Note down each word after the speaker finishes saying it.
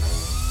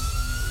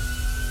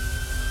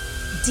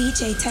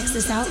DJ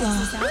Texas Outlaw,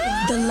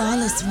 the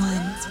lawless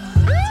one.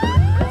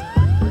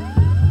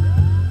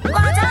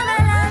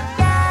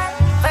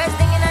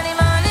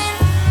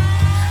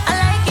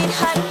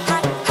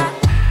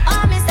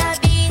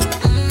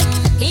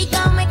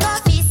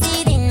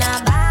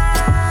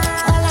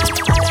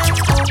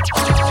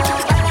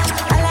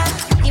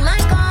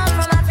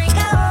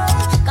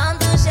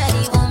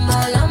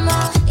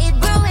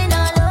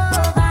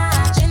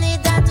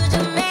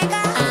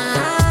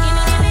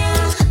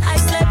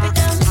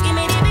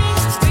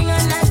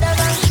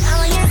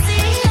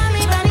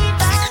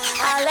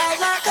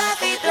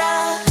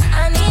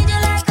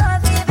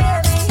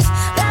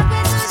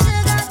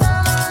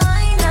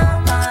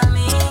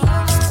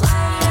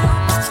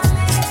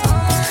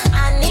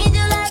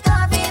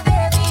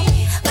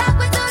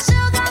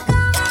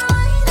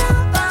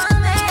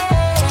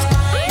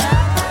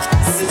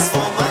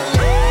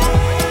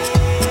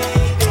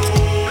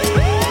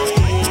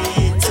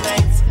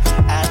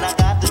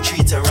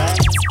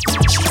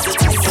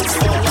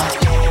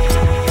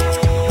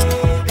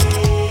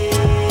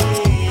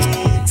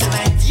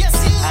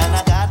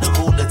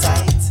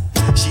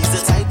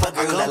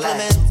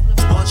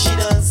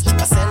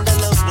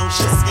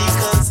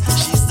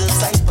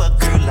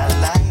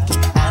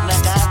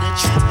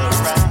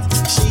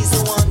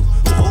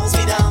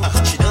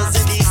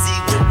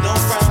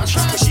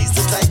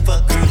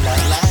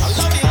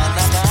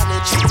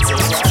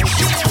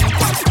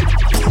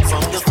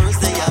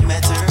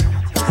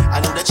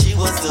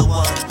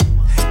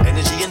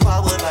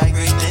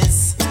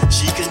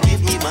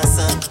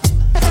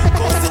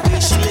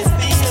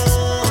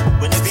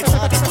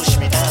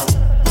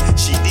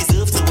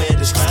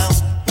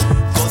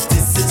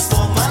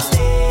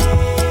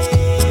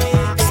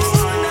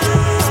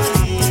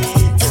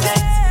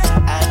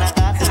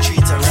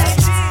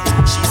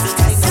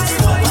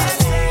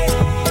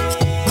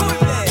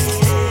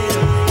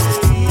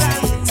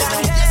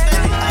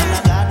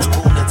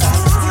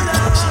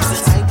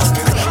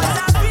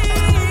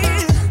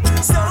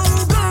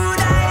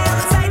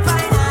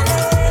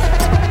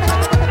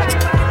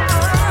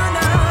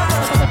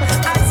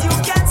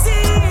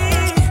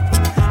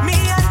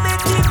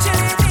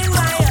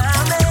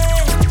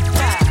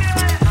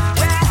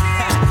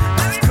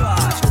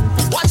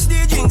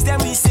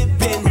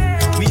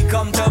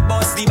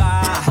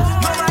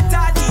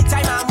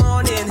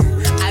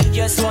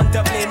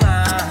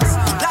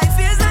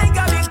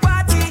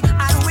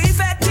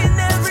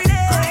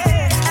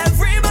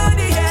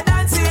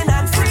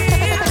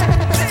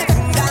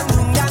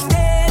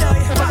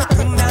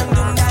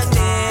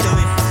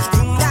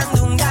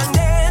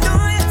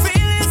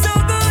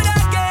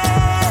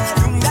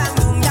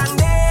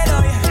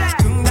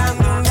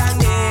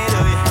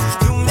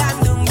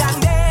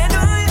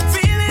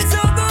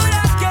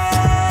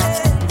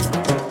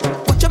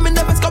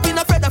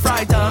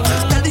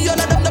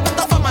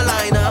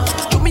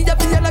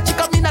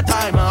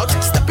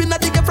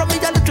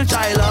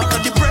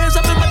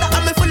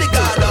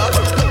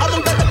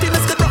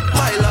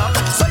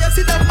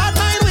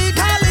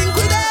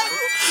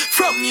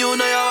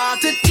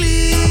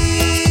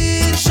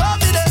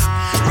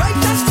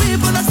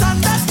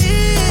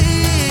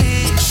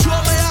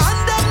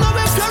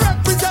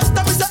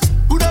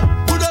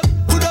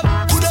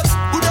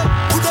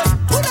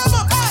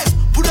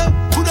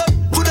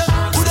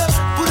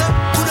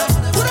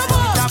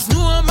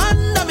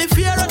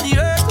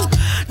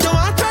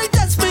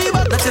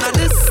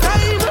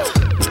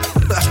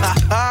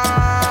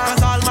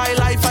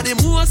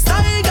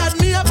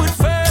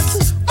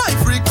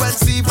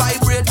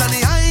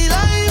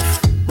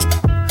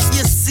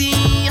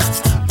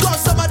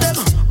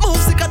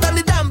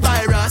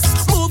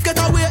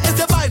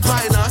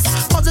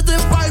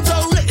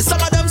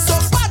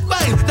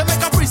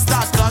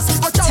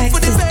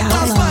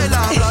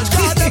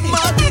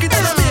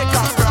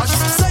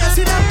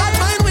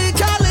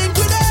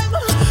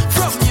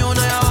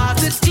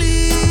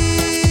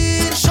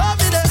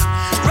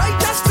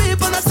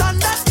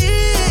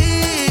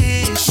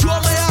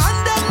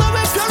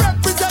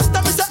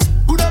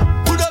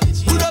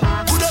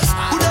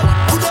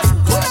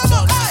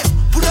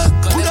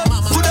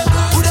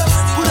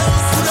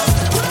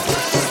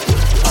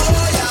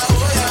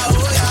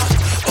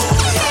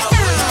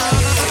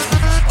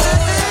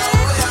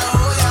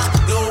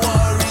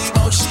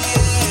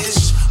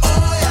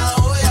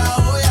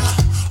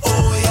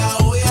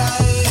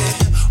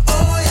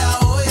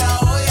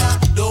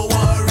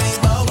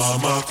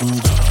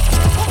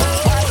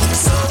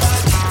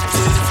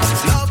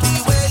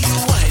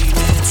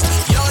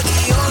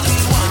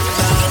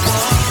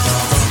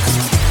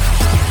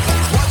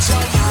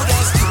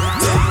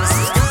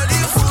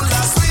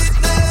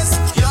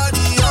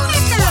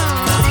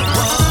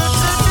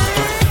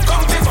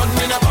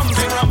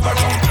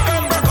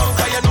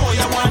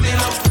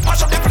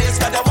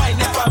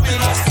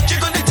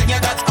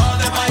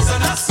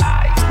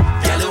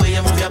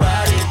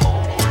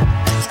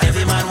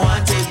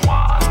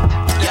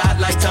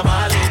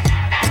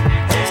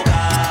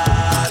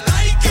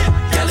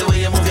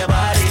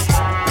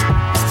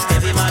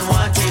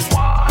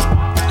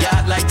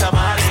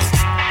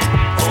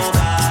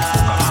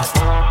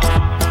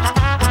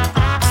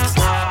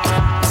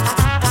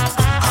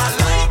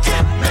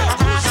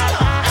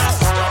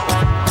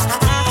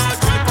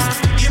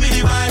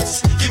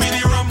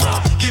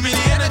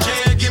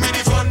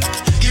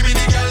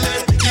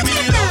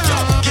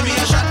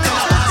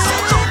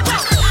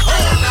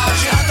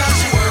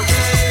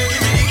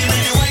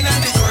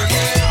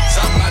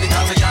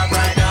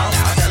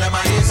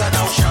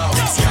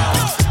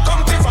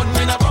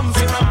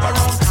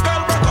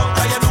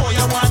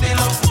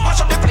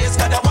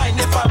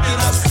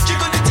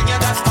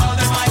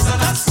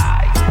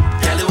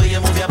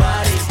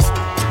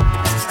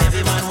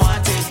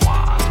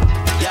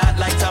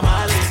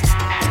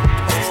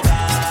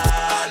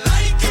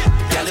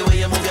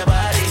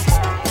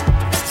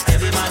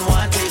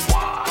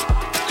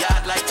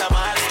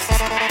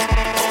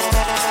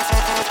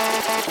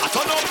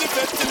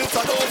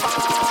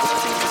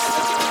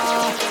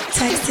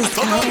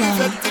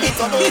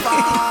 I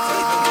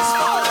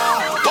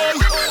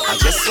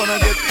just wanna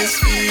get this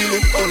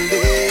feeling all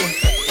day.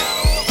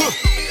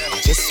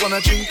 I just wanna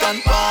drink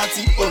and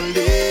party all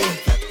day.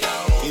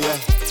 Yeah.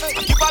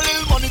 Give a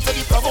little money to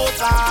the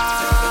promoter.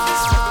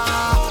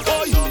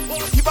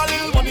 Give a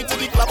little money to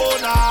the club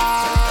owner.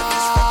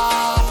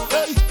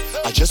 Hey.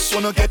 I just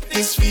wanna get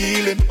this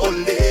feeling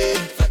all day.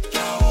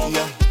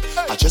 Yeah.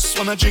 I just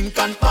wanna drink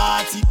and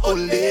party all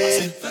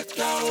day.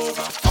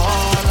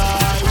 All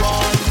I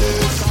want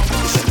is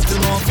a little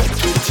more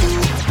fete with you.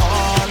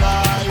 All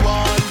I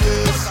want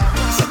is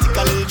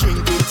a little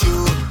drink with you.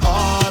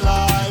 All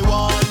I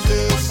want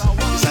is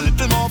a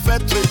little more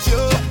fete with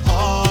you.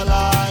 All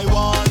I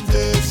want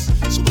is,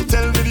 so don't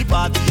tell me the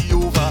party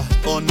over.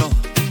 Oh no.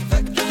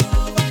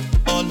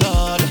 Oh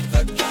Lord.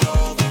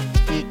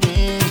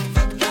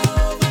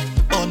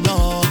 Oh no.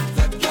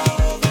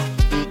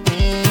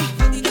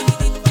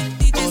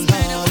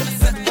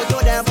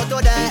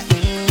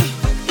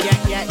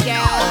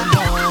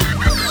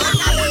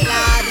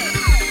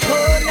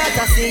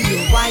 See you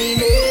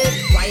whining,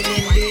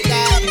 whining the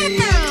daddy.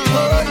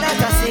 Oh, not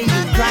to see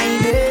you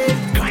grinding,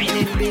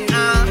 grinding the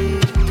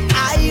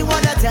I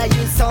wanna tell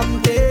you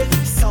something,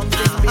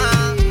 something baby.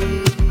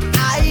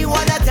 I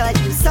wanna tell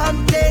you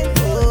something,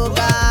 oh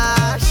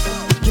gosh.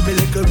 Give me a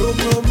little room,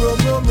 room, room,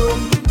 room,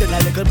 room. Then a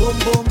little boom,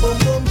 boom, boom,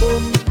 boom,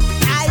 boom.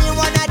 I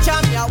wanna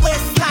jump your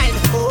waistline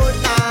all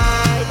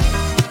night.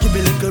 Give me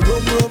a little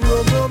room, room,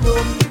 room, room,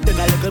 room. Then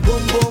a little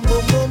boom, boom,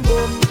 boom, boom,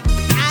 boom.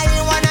 I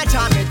wanna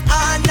jump it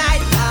all night.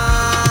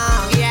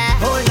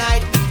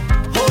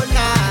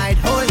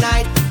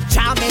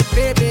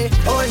 Baby,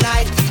 all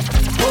night,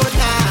 all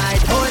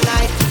night, all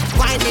night.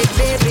 Wine it,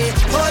 baby,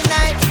 all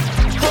night,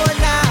 all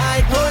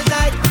night, all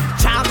night.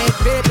 Charm it,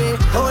 baby,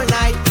 all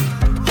night,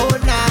 all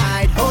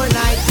night, all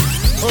night.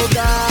 Oh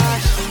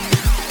gosh,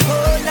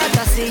 oh not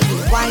to see you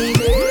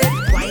whining,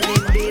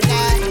 whining, baby.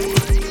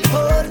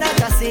 Oh not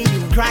to see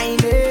you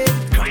grinding,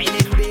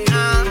 grinding, baby.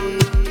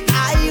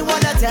 I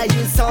wanna tell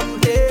you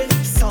something,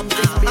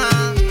 something,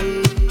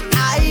 baby.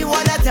 I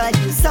wanna tell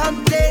you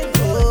something,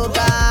 oh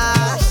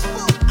gosh.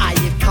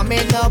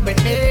 Coming up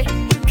with me,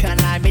 can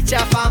I meet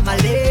your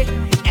family?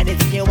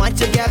 Anything you want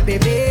to get,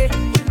 baby?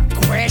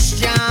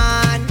 Question,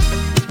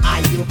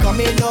 are you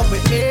coming up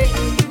with me?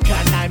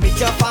 Can I meet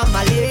your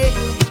family?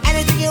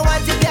 Anything you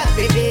want to get,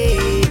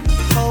 baby?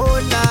 All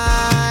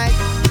night,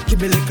 give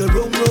me a little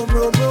room, room,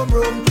 room, room,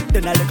 room.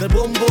 Then a little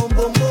boom, boom,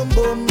 boom, boom,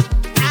 boom.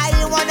 I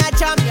wanna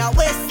jump your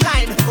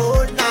waistline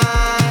all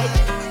night.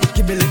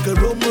 Give me a little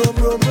room, room,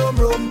 room, room,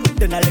 room.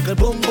 Then a little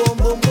boom, boom,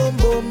 boom, boom,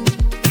 boom.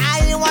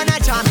 I wanna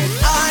jump it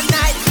all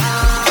night.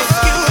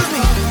 Excuse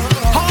me,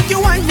 how you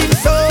whining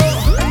so?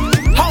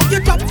 How you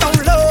drop down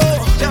low?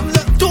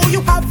 Do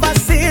you have a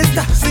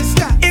sister?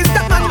 Is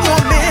the man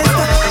your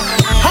mister?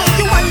 How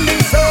you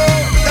whining so?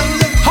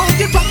 How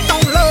you drop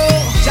down low?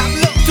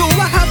 Do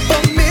I have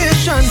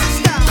permission?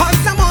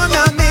 Cause I'm on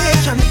a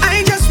mission.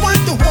 I just want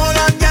to hold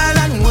on, girl,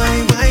 and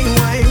wine, wine,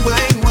 wine,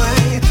 wine,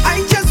 wine.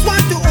 I just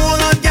want to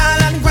hold on,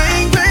 girl, and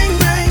grind, grind,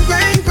 grind,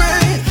 grind,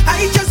 grind.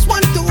 I just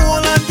want to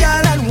hold on,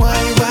 girl, and wine.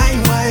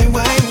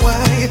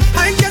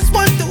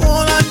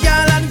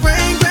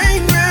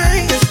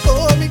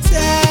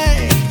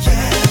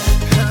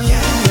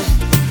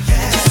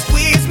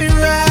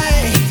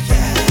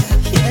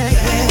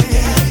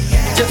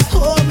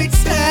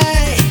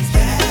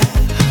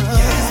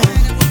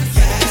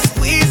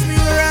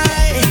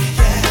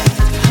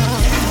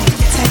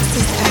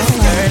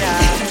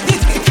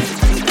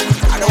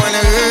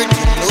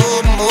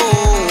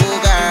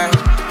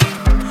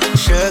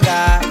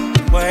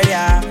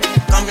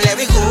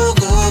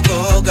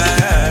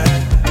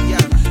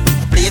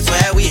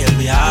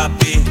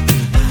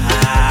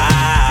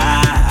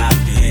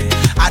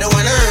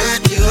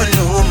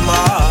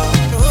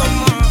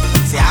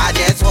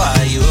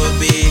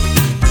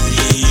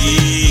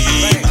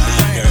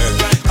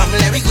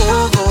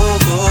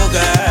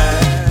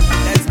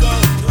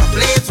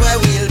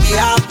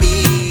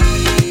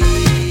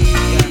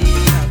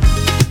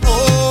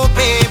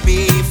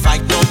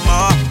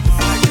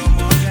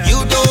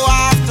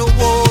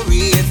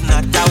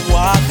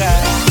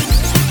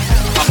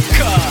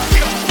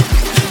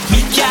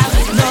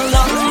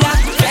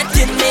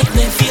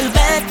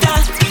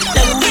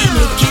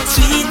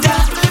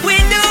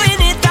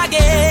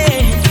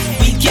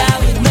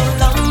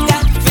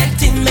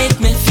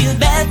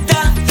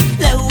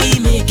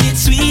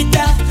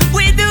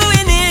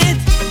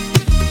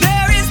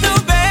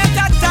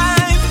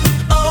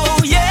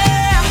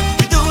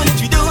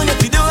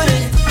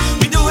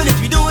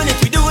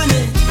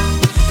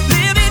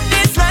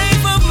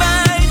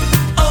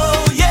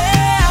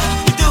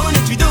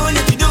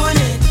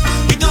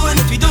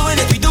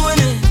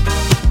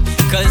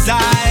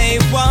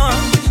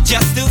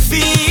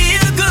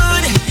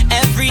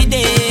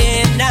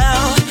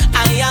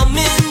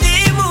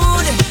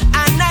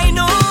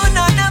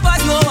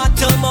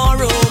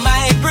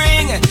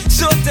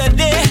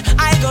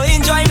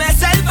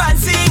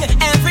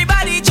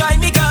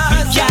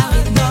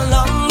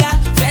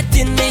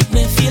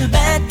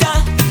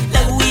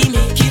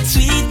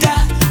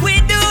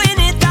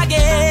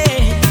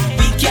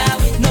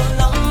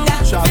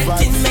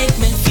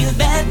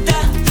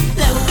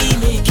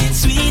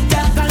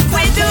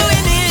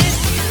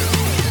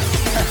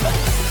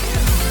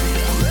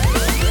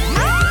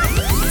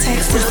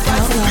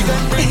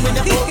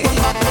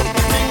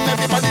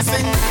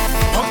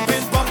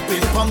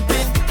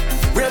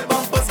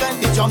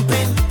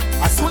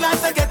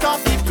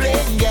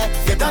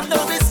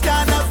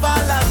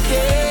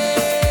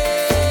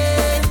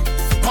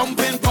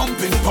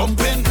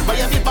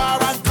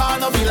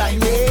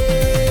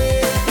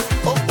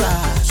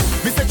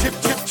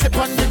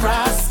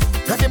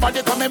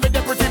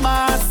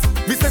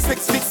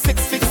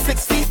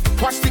 660.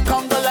 Watch the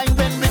Congo line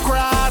when we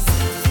cross.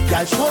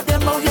 Y'all show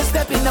them how you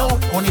stepping out.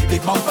 Only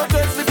big bumper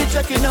girls will be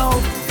checking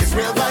out. It's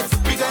real vibes,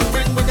 big and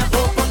bring when you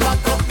open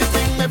back up the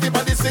thing.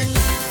 Everybody sing.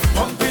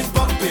 Pumping,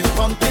 pumping,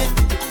 pumping.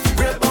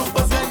 Great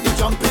bumpers when you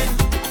jumping.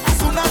 As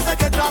soon as I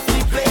get off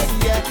the plane,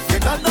 yeah, you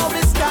don't know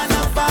it's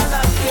carnival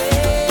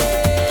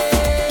again.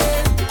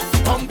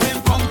 Pumping,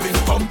 pumping,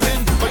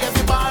 pumping. For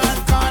every bar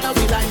and corner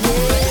we like,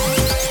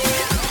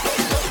 yeah.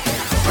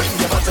 Bring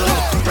your bottle,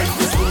 bring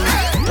the spoon.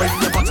 Bring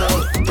your bottle,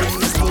 bring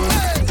the spoon.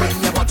 Bring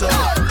your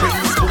bottle, bring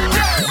the spoon.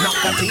 Knock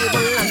the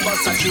table and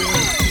bust a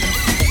tune.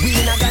 We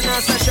in a Ghana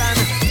session.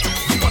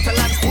 Bottle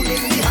and spoon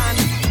in the hand.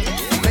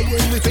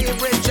 Playing my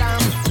favorite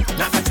jam.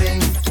 Knock a ting,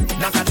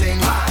 knock a ting.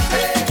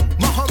 Hey,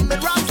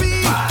 Muhammad Rafi.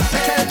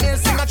 Tell me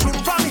sing a tune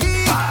from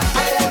here.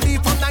 I only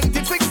from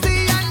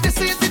 1960 and this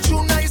is the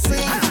tune I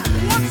sing.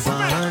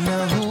 दीवाना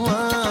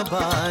हुआ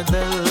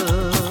बादल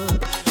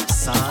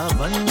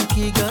सावन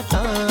की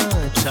गता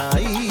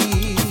छाई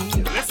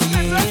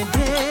ये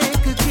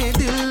देख के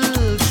दिल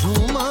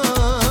झूमा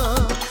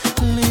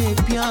ले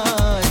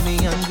प्यार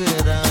में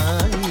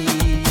अंगराई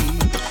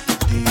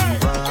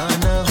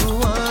दीवाना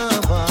हुआ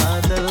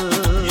बादल.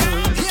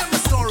 Hear my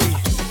story.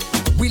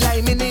 We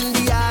liming in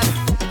the yard.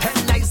 Head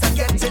nice and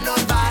getting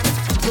on bad.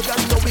 You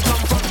don't know we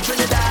come from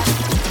Trinidad.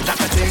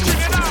 Knock a ting,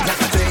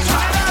 knock a ting.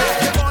 Hey,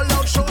 all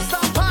out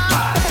showstopper.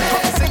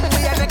 Come sing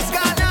me an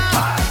ex-Ghana.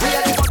 We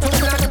are the bottom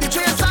line of the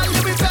trace and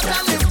live it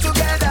and live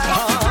together.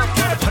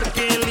 भर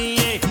के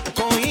लिए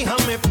कोई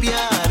हमें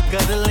प्यार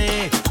कर ले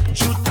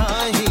झूठा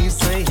ही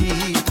सही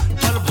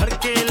पल भर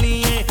के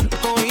लिए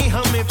कोई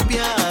हमें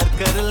प्यार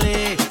कर ले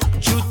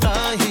झूठा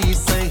ही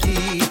सही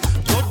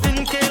 2 दिन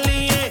के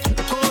लिए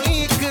कोई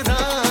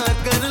इकरार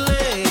कर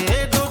ले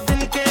 2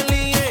 दिन के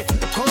लिए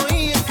कोई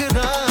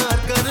इकरार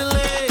कर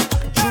ले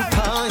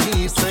झूठा ही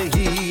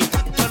सही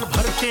पल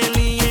भर के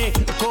लिए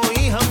कोई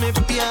हमें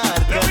प्यार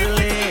कर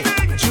ले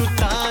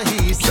झूठा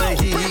ही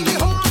सही.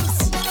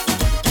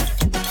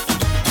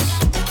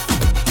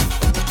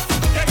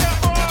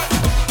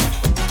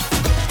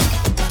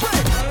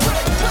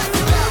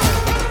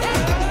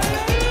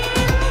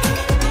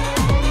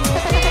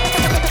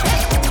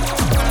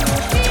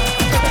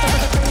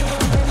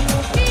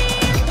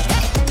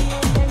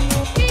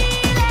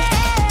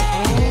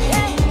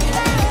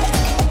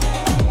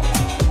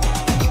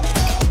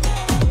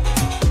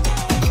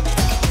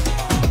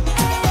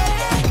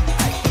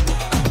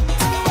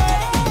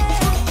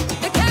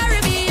 The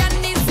Caribbean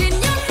is in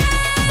your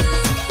hand.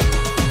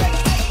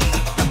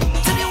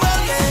 To the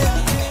world, yeah.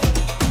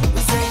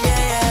 We say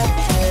yeah, yeah.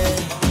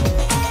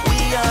 We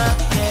are,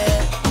 yeah,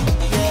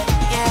 yeah,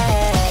 yeah.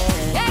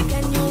 Yeah,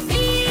 can you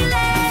feel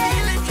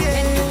it?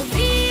 Can you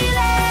feel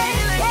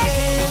it? Can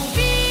you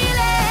feel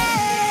it?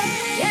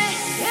 Yeah,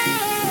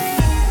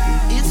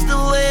 yeah. It's the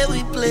way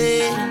we play,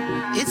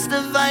 it's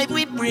the vibe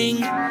we bring.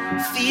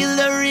 Feel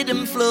the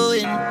rhythm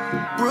flowing,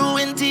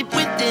 brewing deep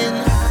within.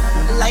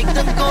 Like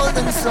the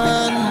golden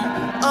sun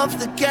of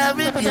the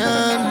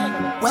Caribbean.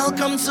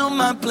 Welcome to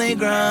my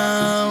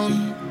playground.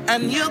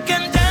 And you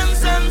can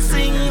dance and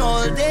sing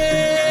all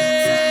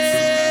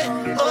day.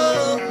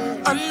 Oh,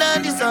 under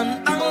the sun,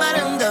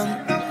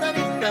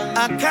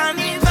 a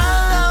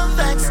carnival of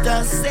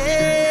ecstasy.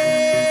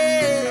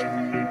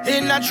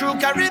 In a true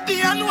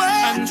Caribbean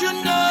way. And you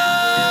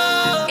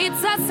know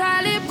It's a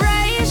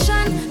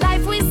celebration,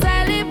 life we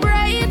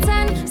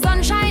celebrating.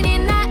 Sunshine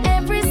in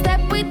every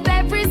step with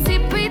every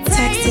sip we take.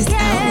 Texas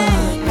Outlaw.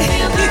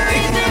 Feel the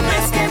rhythm,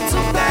 escape to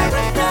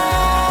paradise.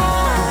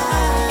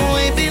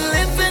 we be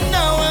living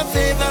our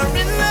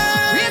favorite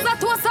life. Raise a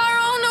toast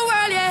around the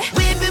world, yeah.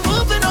 We be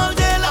moving all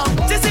day long.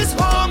 This is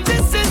home,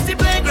 this is the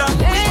playground.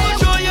 We gon'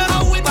 show you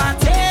how we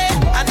party,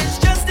 and it's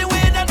just the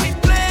way that we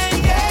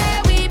play.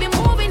 Yeah, we be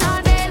moving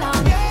all day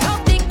long.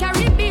 Love the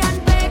Caribbean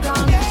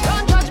playground.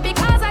 Don't judge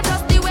because I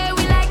just the way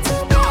we like to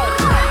go.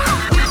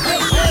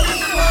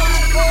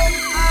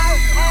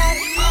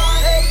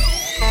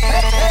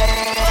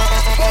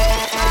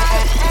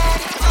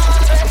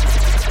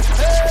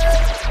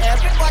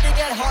 Everybody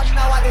get hot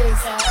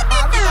nowadays.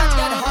 Everyone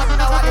get hot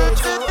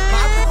nowadays.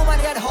 Every woman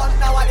get hot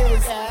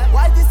nowadays.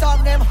 Why this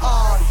song name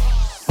hard?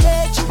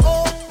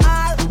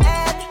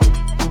 H-O-R-N.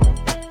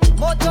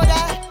 Motor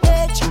that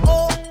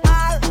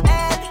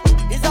H-O-R-N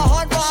is a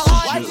hard for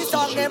hard. Why this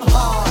song name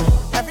hard?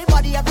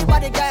 Everybody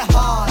get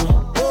hard.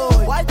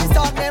 Boy, why this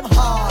song name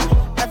hard?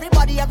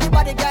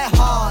 Everybody get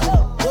hard.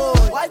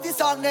 Boy, why this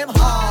song name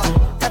hard?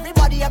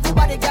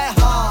 Everybody get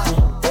hard.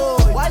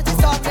 Boy, why this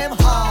song name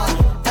hard?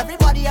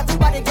 Everybody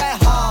get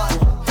hard.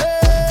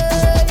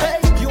 Hey, hey,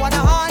 you wanna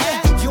horn?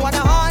 You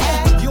wanna horn?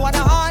 You wanna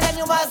horn and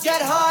you must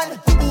get horn.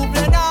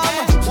 Ouble nam,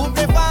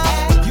 ouble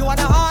fam. You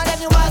wanna horn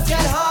and you must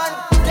get horn.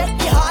 Take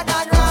the horn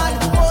and run,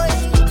 boy.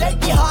 Take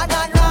the horn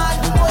and run,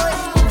 boy.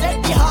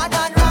 Take the horn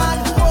and run,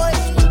 boy.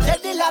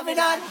 Take the loving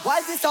on. Why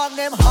is this song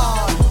name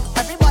hard?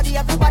 Everybody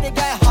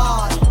get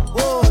hard.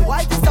 Boy,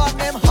 why is this song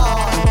name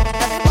hard?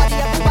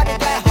 Everybody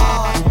get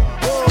hard.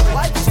 Boy,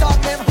 why is this song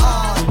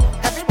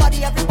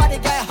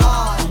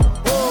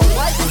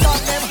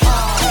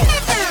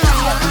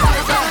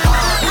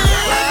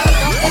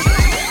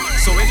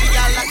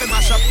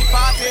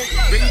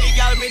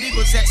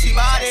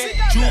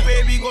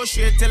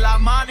straight till the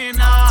morning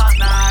all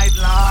night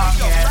long.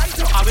 Yeah.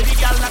 I with the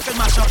girl that can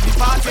mash up the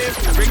party.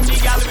 Bring the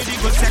girl with the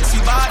good sexy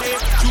body.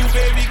 True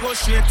baby go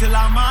straight till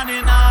the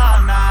morning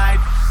all night.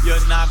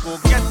 You're not go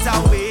get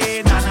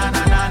away, na na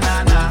na na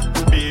na na.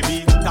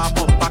 Baby, top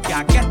up back,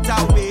 ya get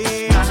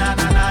away, na na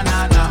na na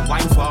na na.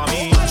 Wine for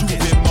me,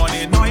 Juve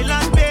money, oil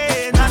and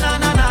pay, na na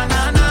na na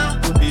na na.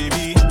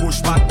 Baby,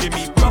 push back, give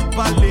me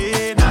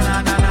properly, na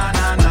na na na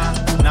na na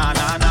na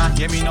na na.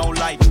 Hear me now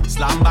like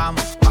slam bam,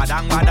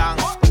 badang badang,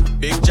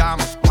 big jam,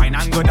 wine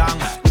and go down.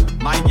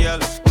 My girl,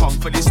 come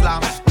for the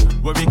slam.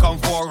 Where we come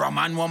for rum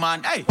and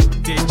woman, hey,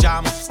 take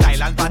jam,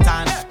 style and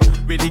pattern.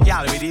 With the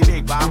girl, with the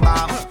big bam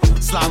bam.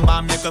 Slam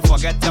bam, you can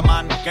forget your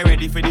man. Get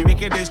ready for the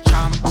wickedest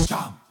jam.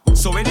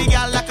 So with the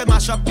girl that can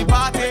mash up the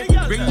party.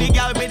 Bring the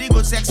girl with the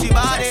good sexy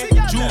body.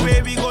 True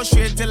baby go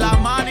straight till the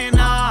morning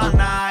all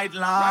night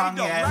long.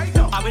 Yeah.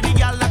 And with the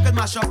girl that can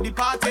mash up the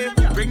party.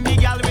 Bring the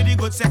girl with the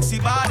good sexy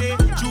body.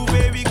 True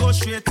baby go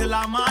straight till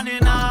the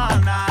morning all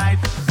night.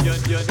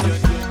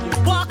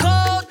 Walk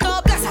out,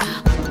 no blesser.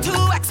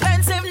 Too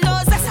expensive,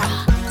 no zessa.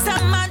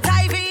 Some man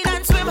dive in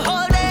and swim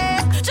whole day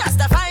just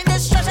to find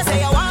this treasure.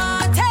 Say you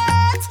want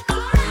it.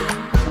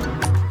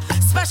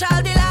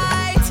 Special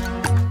delight.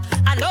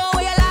 I know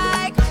what you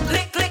like.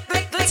 Lick, lick,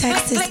 lick, lick,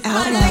 Texas lick, lick.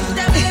 Outlaw. Man, lick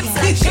them lips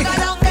like sugar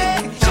down there,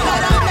 sugar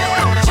down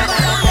there, sugar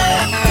down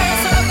there.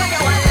 Taste so good,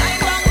 you want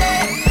line down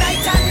there,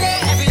 night and day,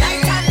 every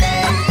night and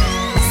day.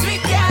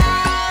 Sweet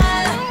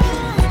girl,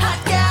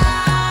 hot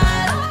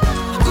girl,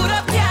 good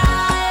up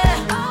girl,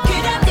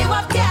 kid up the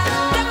up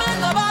girl. The man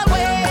go all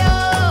way,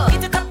 oh.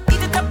 Eat it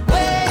up,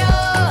 way,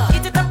 oh.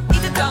 Eat it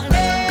down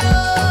there,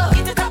 oh.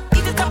 Eat it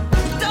up,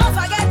 don't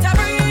forget to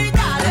breathe,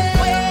 darling,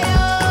 way,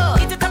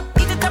 oh. Eat it up,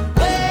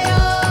 way,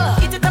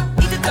 oh. Eat it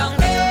down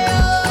there,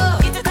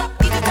 oh. Eat it up,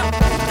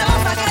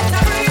 don't forget to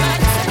breathe.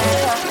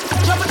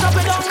 Drop it down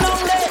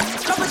there,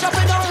 drop it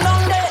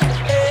down there,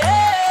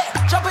 eh.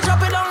 Drop it down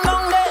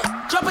there,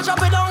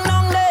 drop it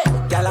down there.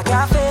 Girl, I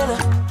can't feel it,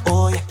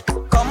 oh yeah.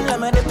 Come let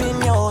me dip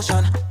in your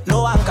ocean.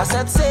 No anchor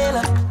set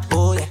sail,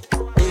 oh yeah,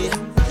 yeah.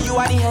 You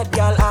are the head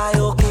girl, I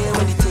okay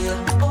with the tail.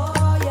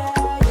 Oh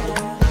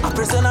yeah. A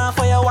prisoner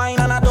for your wine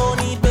and I don't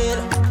need bail.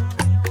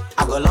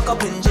 I go lock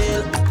up in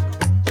jail.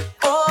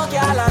 Oh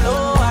girl, I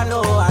know.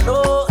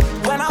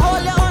 When I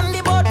hold you on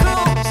the boat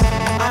cruise,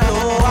 I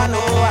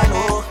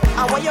know.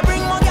 And when you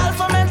bring my girl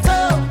for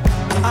mental,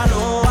 I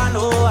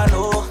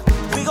know.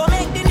 We gon'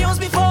 make the news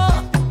before.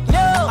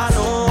 No, I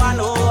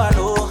know.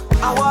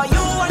 I want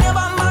you and your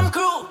bam bam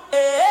crew.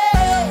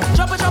 Hey,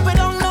 drop it down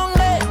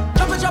there.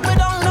 Drop it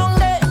down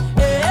there.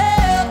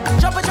 Hey,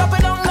 drop it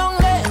down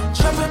there.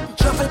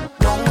 Drop it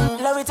down.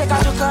 Let me take a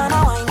look and a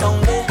wine down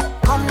there.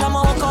 Come let me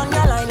hook on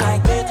your line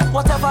like that.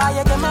 Whatever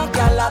you can make,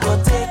 girl, I go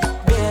take.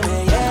 Baby,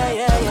 yeah.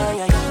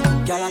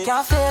 Girl, I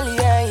can't feel,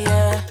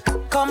 yeah.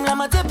 Come let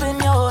me dip in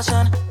your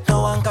ocean.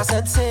 No one can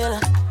set sail.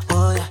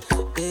 Oh yeah.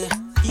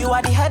 You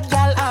are the head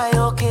girl, I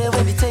okay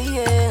with the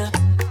tail.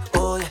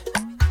 Oh yeah.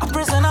 A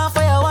prisoner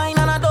for your wine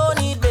and I don't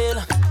need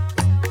bail.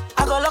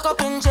 I go lock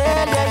up in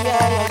jail,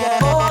 yeah.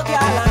 Oh girl,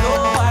 I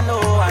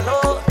know.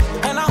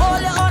 And I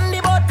hold you on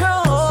the boat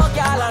crew. Oh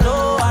girl, I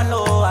know.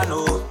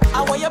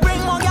 And when you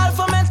bring more girl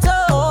for me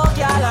too. Oh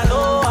girl, I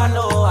know.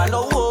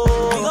 Oh.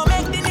 We gon'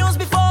 make the news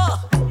before.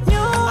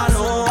 I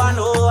know.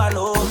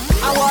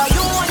 I want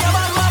you and your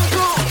bam bam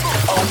crew.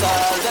 Oh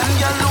girl, them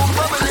girl look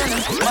bubbling.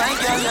 My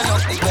girl, you know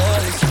the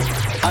best.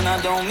 And I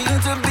don't mean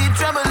to be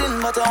troubling,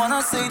 but I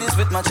wanna say this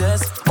with my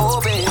chest. Oh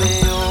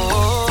baby,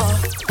 oh,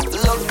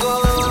 look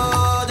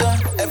good.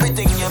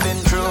 Everything you've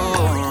been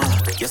through,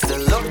 you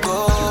still look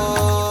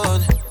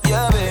good.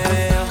 Yeah, baby.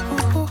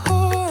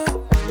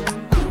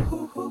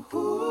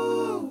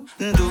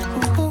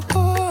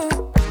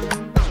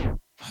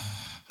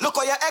 Look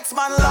how your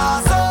ex-man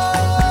lost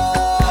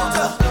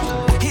out.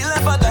 He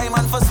left a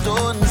diamond for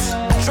stones.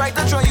 Tried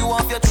to throw you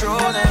off your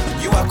throne.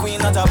 You a queen,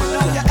 not a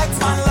bird. Your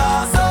ex-man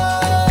lost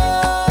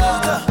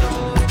out.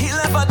 He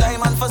left a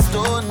diamond for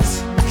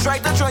stones.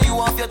 Tried to throw you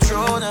off your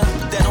throne.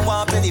 Then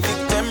want play the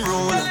victim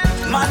role.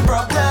 Man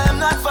problem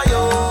not for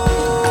you,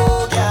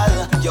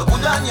 girl. You're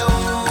good on you.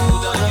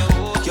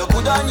 You're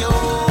good on you.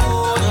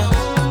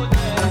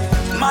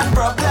 Man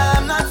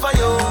problem not for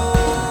you,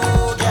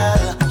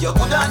 girl. You're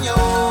good on you.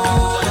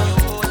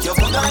 You're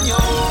good on you.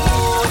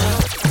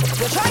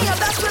 You try your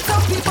best with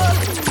some people,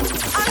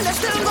 and they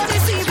still gonna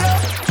deceive you.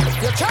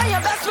 You try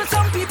your best with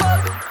some people,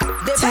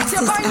 they bet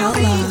you find your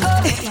people.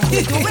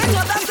 You doing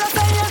your best to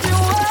say you do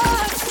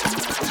words,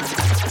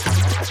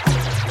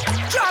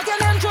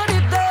 dragging them through the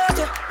dirt,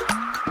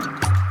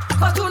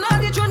 but you know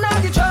the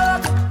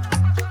truth.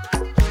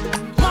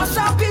 Most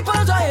of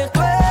people do it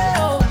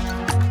well.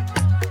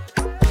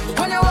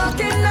 When you're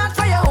working not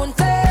for your own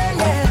thing,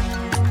 yeah.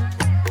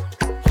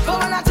 But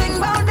when I think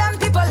about them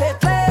people they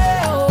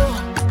play, oh,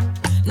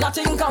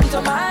 nothing come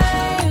to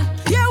mind.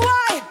 Yeah,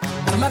 why?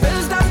 My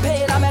bills done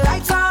paid and my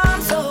lights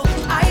on, so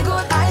I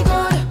good.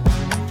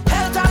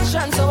 Health and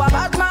strength, so I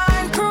bad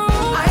mind crew.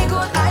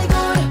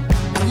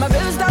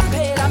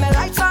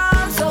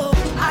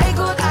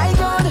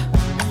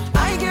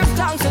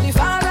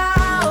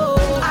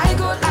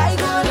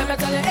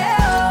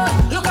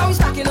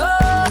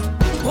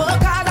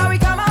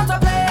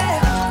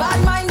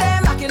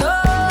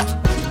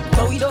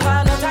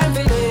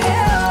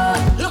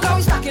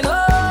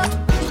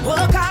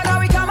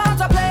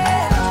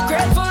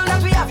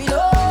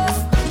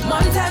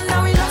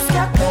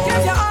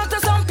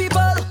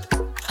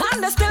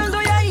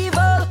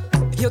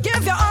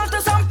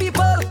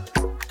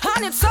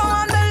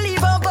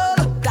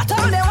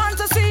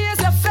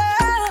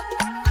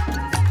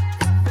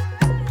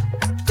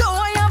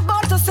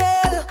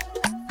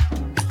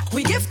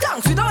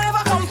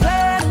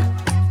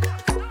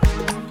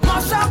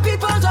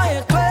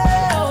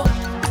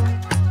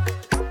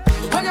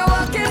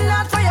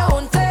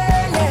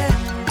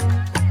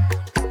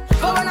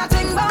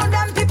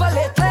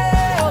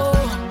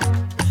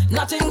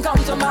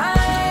 to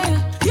mine.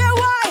 Yeah,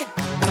 why?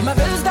 My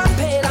bills done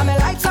paid and my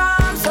lights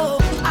on, so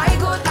I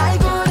good.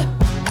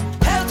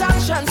 Health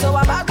and strength, so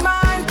I bad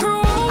mind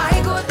crew.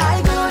 I good.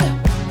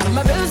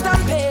 My bills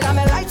done paid and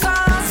my lights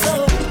on, so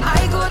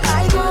I good.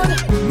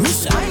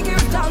 I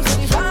give thanks to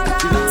the Father.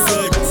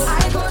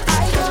 I good.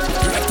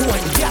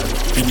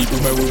 Fini pour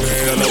me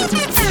hello.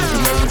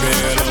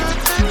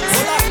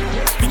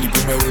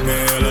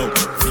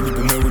 Fini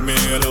pour me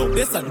hello.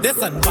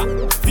 Descend, va.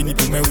 Fini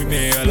pour me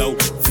hello.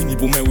 Fini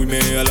pour me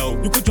hello.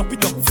 You could drop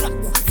it up flat.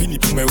 Fini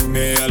pour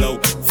me hello.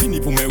 Fini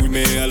pour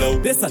me hello.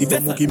 Descend. Ti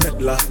moun ki met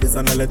la,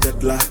 descend dans la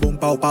tête là. Bon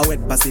pa ou pa wet,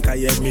 passe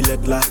kaye millet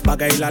là.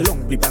 Bagay la long,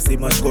 pli passe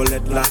manche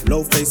colette là.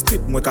 Love face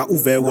pit, moi ka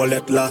ouvert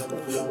wallet là.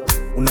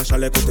 On a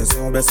chalet côté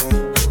son besson.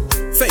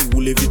 Fais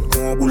rouler vite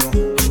con boulon.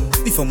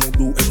 Ti fè mon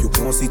dou et you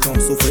consitant.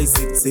 So fais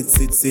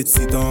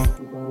sit on.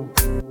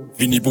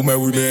 Fini pour me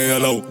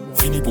hello.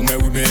 Fini pour me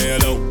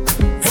hello.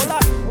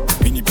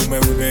 Fini pour me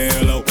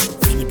hello.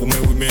 Fini pour me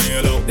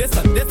hello.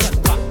 Descend,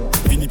 va.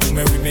 Fini pour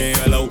me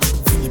hello.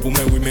 Fini pour me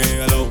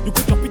hello. You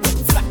could drop it up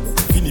flat.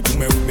 Fini pour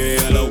me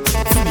hello.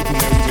 Fini pour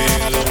me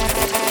hello.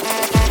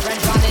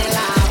 French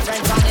vanilla,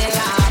 French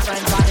vanilla,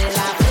 French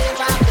vanilla,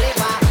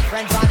 flavor.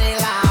 French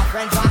vanilla,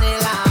 French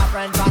vanilla,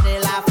 French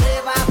vanilla,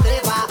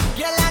 flavor.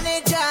 Girl, I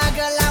need your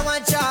girl, I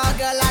want your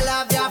girl, I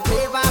love your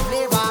flavor.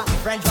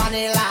 French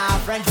vanilla,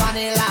 French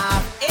vanilla.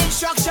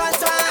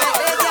 Instructions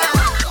right,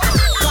 yeah.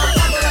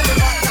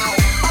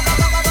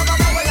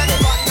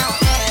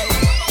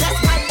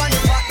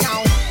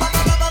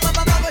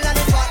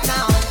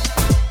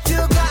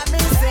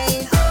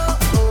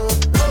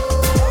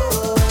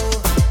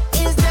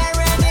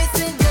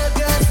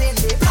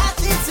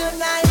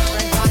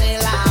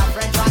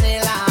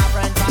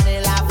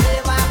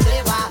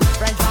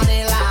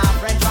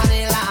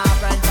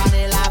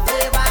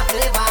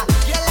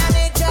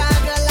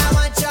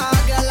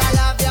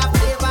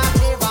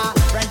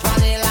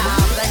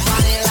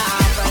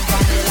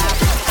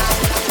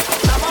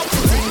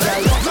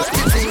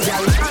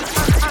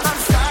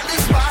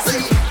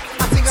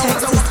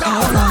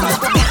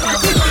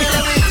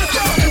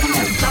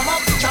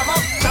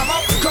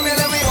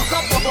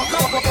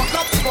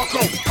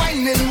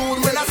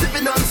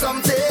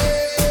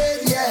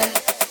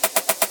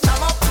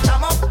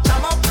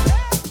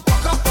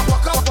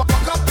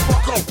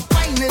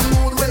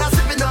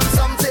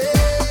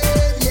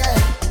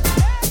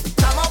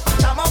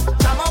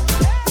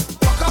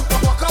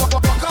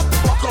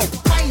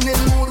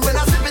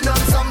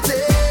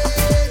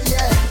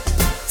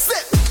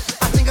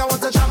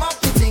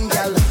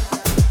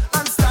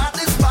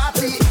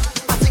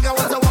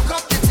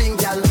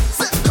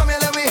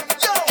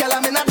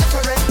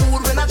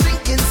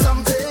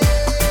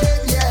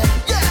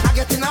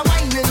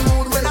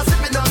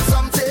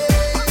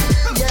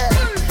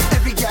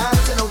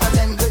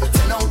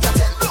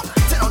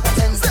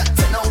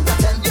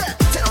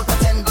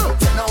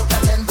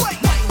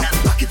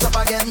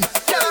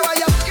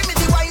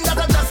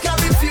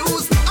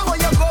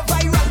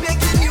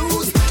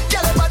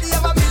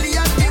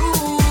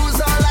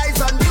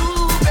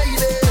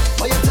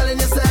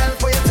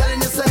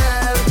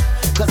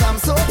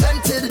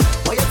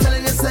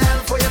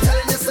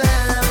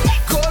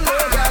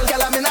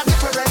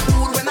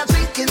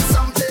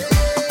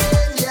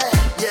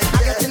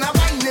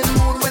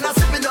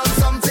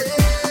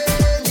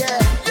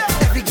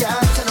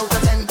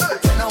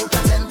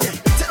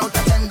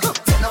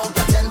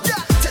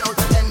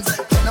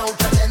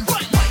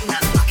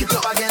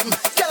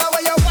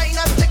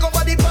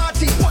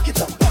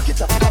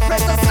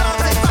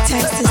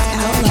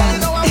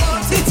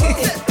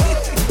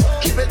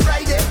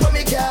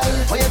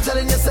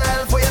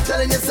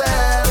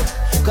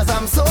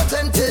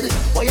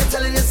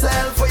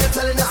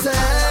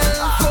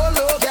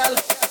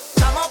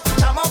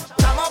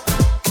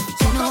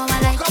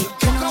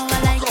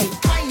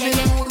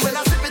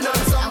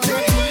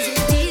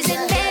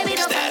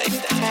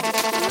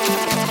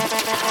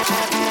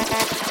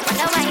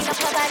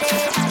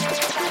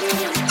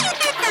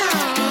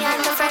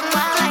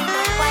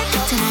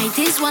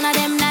 one of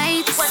them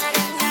nights.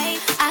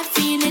 I'm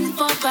feeling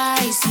for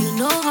vibes. You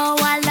know how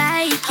I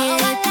like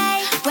it.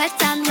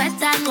 Wet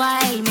and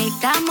wild. Make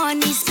that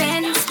money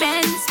spend.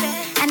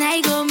 And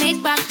I go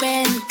make back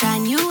bend.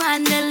 Can you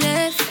handle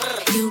it?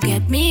 You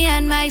get me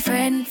and my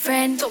friend.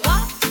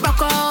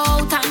 Rock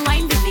out and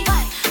wine with me.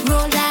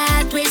 Roll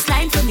that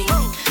waistline for me.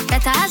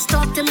 Better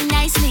talk to me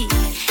nicely.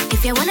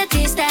 If you wanna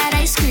taste that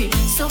ice cream,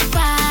 so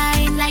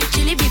fine like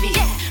chili baby.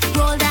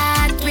 Roll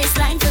that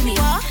waistline for me.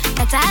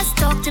 Better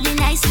talk to me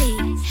nicely.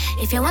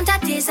 If you want a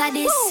taste of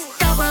this,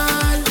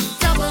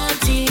 double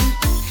team.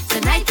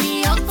 Tonight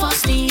we out for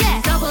steam.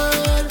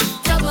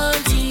 Double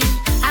team.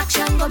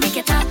 Action go make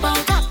it tap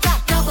out.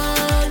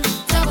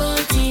 Double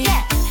team.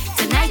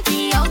 Tonight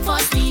we out for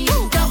steam.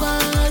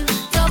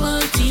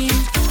 Double team.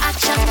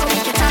 Action go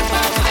make it tap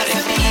out.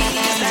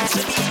 Dance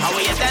to me. How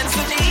will you dance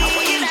to me?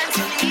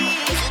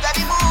 You got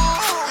the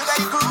move, you got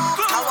the groove.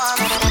 I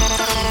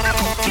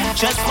want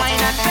just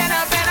wine and bend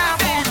up.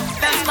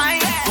 That's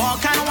mine.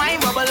 Walk and wine,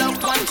 bubble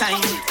up one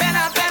time. Bend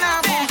up.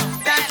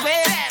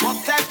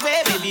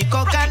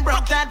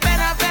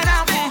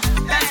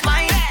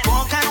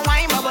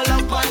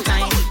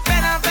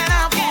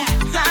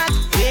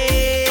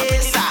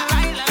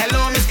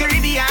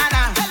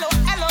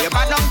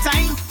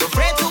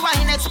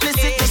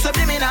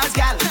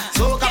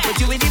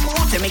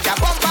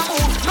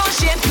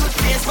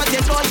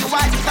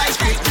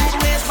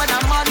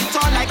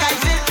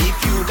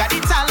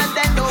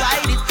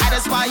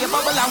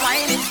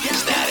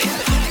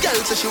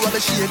 so she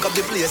wanna shake up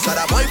the place. And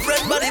her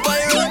boyfriend body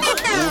boy run.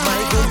 Oh my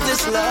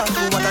goodness, love,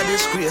 what a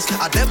disgrace.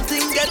 And them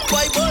thing get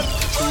quite bad.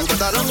 But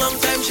a long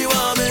time she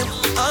want me.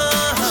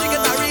 She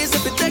get a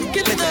reason to take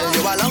it. Me tell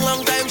you a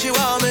long time she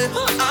want me.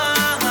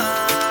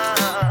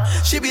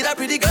 She be that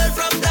pretty girl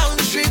from down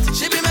the street.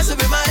 She be messing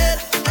with my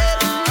head.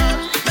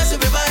 Messing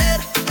with my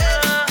head.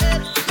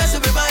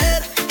 Messing with my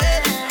head.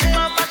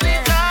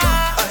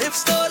 Her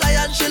hips so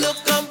lion, she look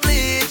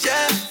complete,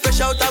 yeah. Fresh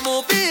out a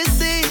movie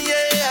scene,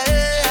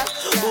 yeah.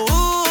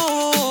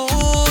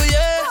 Ooh,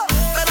 yeah.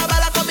 Pero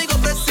bella conmigo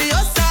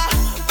preciosa.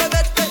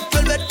 Bebete,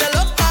 vuelvete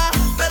loca.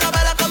 Pero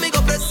bella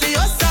conmigo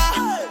preciosa.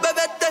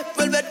 Bebete,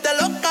 vuelvete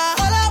loca.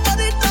 Hola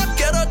bonita,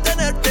 quiero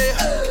tenerte.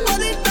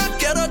 Bonita,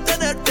 quiero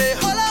tenerte.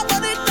 Hola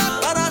bonita,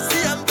 para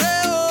siempre.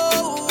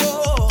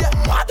 Oh.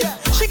 Yeah.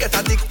 She get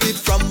addicted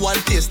from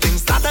one tasting.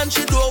 Start and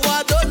she do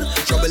what done.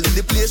 Trouble in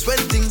the place when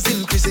things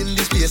increase in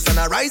this place. And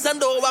I rise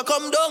and over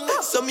come down.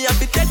 So me have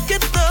to take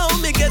it now,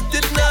 me get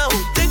it now.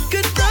 Take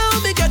it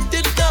down, me get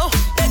it now.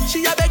 Then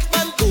she a beg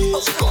man too.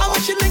 I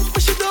want she link,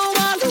 but she don't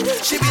want.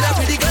 She be that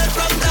pretty girl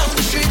from down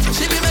the street.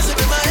 She be messing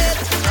with my head.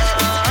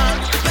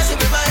 Messing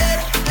with my head.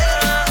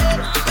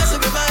 Messing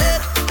with my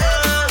head.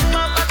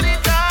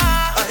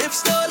 Her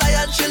hips so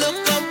lion, she look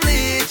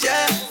complete,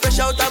 yeah. Fresh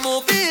out a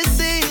movie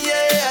scene,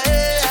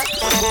 yeah.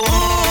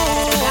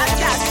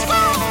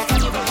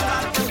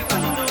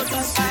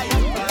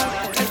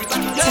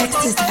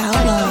 Texas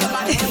Outlaw.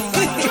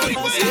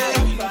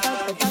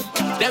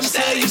 Them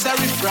say you say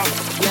riff-raff,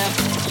 yeah.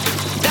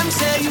 Them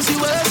say you see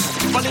worse.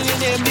 Funny your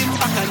name in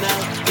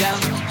Bacchanal, yeah.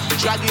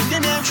 Dragging the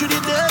name through the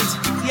dirt,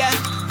 yeah.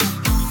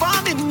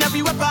 Farming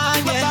every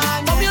weapon,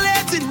 yeah.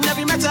 Formulating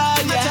every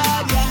metal,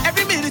 yeah.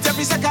 Every minute,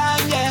 every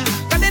second, yeah.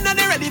 And then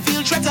they ready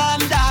feel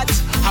threatened that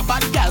a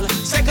bad gal,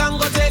 second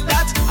go take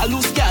that. A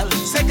loose gal,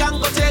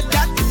 second go take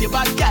that. If you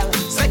bad gal,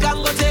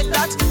 second go take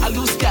that. A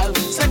loose gal,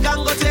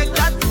 second go take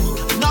that.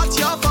 Not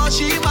your fault,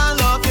 she man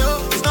love you.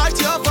 It's not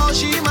your fault,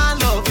 she man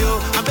love you.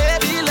 And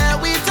baby,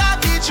 let we talk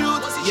the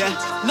truth. Yeah,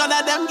 none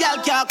of them gal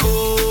can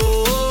go.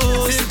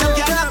 Them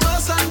gal not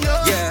close on you.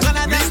 Yeah, none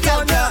of them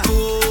gal can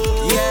go.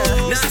 Yeah,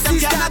 them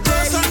gal not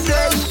close on you.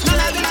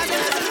 None of them.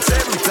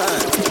 Same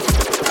time.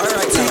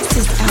 Alright,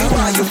 Texas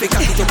Outlaw. you pick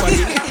up it up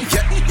again.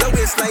 Yeah, your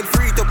waistline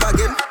free it up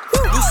again.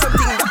 Do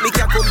something that me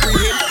can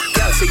comprehend.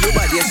 Girl, say you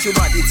bad, yes you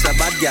bad. It's a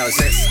bad girl.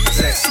 Zest.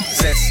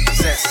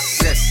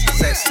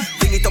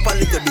 Bring it up a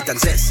little bit and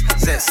zest.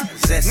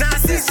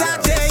 Nasty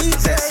Saturday.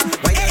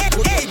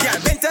 Hey, girl,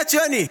 been touch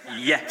journey.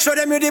 Yeah. Show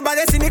them you the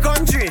baddest in the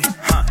country.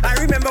 I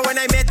remember when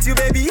I met you,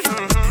 baby.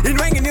 In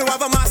Wangin you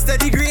have a master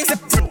degree.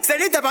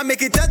 Set it up and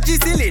make it touch the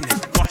ceiling.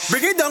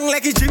 Bring it down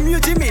like a gym you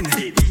gym in.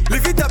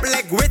 Lift it up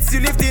like weights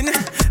you lift in.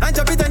 And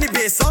drop it on the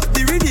bass of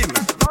the rhythm.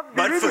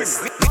 But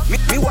first,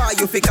 me why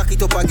you pick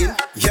it up again?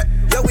 Yeah,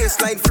 your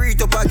waistline free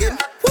it up again.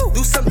 Woo.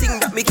 Do something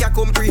that me can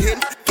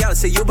comprehend. Girl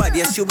say you bad,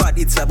 yes you bad.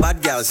 It's a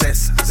bad girl.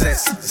 Zest.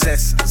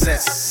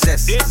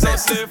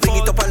 Bring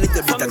it up a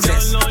little bit and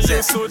zest.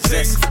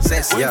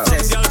 Yeah,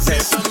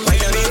 zest. Why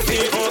don't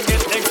you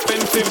get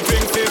expensive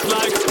drinks is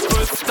like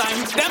first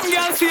time. Them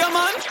girls see a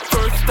man.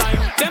 First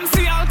time. Them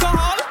see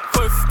alcohol.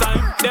 First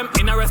time. Them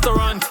in a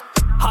restaurant.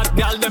 Hot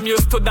girl them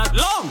used to that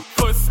long.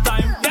 First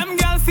time. Them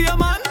girls see a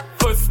man.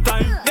 First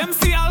time. Them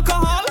see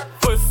alcohol.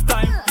 First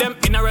time. Them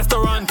in a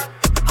restaurant.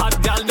 Hot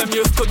girl them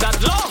used to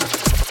that long.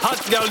 Hot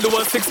girl do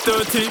a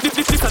 6:30. This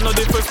is not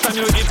the first time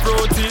you eat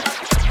roti.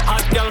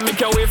 Hot girl make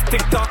your waist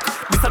TikTok.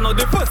 This is not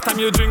the first time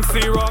you drink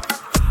syrup.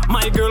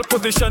 My girl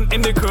position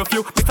in the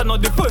curfew. This is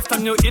not the first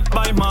time you eat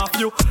by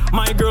Matthew.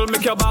 My girl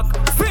make your back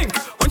sink.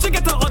 When she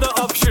get an order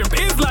of shrimp,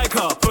 it's like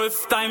her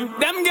first time.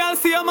 Them girls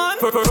see a man.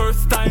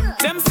 First time.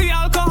 Them see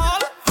alcohol.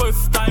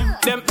 First time.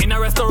 Them in a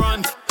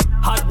restaurant.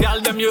 Hot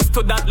girl them used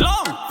to that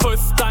long.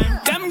 First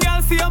time. Them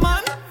girls see a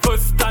man.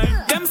 First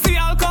time. Them see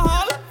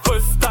alcohol.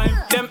 First time.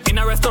 Them in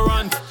a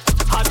restaurant.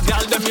 Hot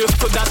girl them used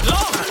to that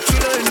long.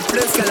 Chill in the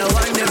place, girl, I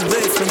wind them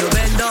waist when you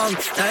bend down.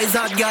 That is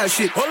hot girl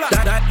shit.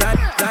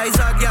 That is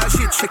hot girl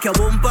shit. Shake your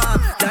bumper.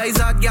 That is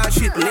hot girl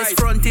shit. Lace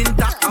front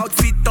intact,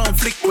 outfit on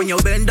flick when you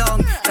bend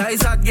down. That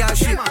is hot girl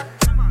shit.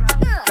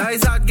 That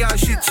is hot girl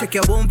shit. Shake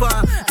your bumper.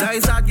 That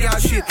is hot girl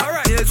shit.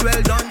 Nails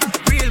well done,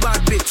 real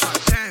bad bitch.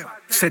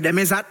 Say them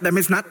is hot, them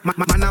is not. Man,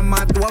 I'm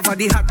mad over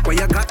the hat where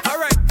you got.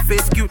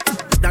 Face cute,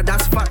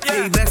 that's fat.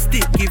 Hey, best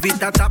it, give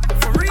it a tap.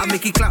 I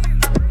make it clap.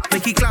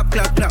 Make it clap,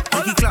 clap, clap.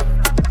 Make it clap.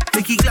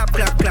 Make it clap,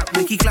 clap, clap.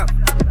 Make it clap.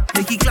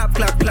 Make it clap,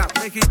 clap, clap.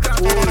 Make it clap.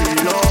 Oh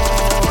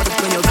Lord,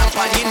 when you Tap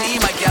on your knee,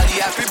 my girl,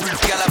 you have to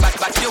breathe. Girl, a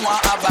back, you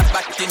want a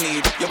back, you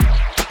need. You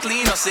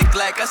clean or sick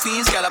like a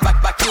sneeze. Girl, a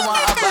back, you want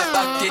a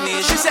back, you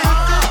need. She said,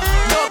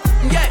 no,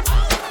 yet.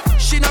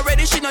 She not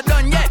ready, she not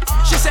done yet.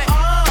 She said,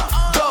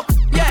 go,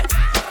 yet.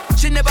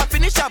 She never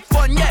finished her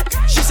fun yet.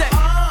 She said,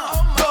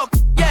 go,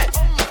 yet.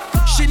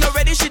 She not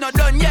ready, she not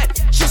done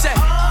yet. She said,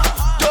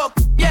 go,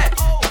 yet.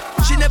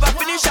 She never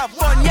finished her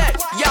fun yet.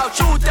 Yo,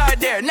 shoot her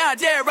there, now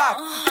there rock.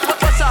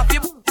 What's up,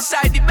 you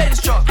beside the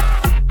bench truck.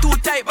 Too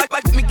tight,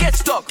 back me get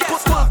stuck.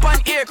 Put up on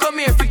here, come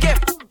here, forget.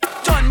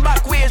 Turn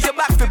back ways, your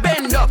back for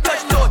bend up.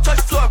 Touch door,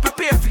 touch floor,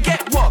 prepare,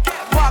 forget.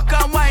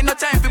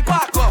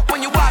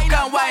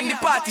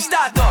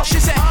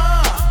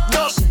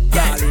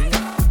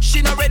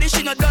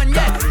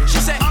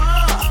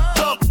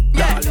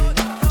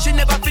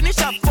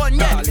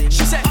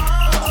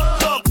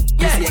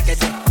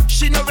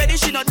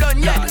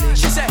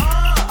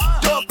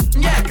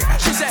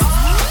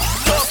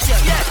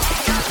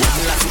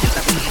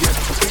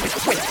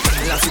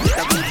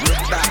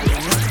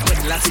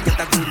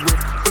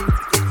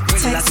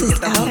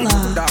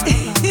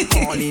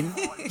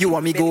 You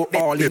want me go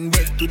all in,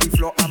 bed to the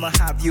floor, I'ma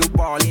have you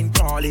balling,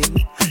 calling.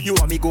 You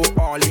want me go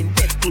all in,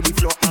 bed to the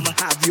floor, I'ma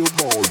have you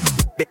balling.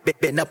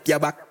 Bend up your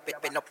back,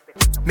 bend up.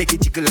 Make it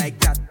jiggle like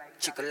that,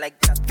 jiggle like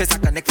that. Face a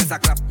connect, face a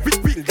clap.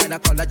 Real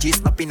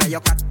gynecologist up in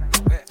your cat.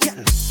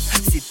 Yeah.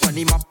 Sit on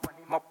him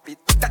up it.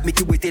 That make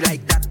you wait it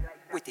like that.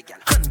 Wait it, girl.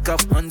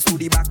 Handcuff hands to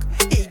the back.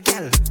 Hey,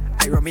 girl,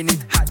 I rumming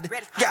it hard.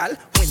 Girl,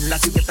 when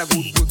last you get a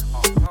good work?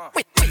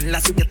 When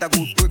last you get a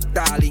good work,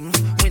 darling?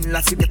 When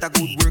last you get a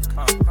good work?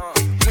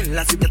 When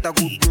last you get a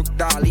good work,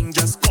 darling?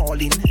 Just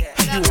calling.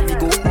 You want me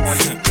go all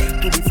in?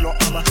 To the floor,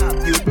 I'ma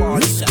have you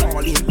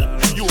calling.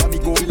 You want me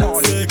go all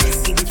in?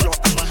 To the floor,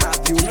 I'ma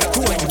have you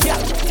calling.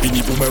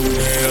 Fini pour me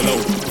hello.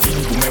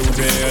 Fini pour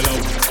me hello.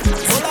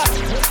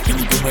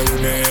 Fini pour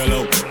me hello.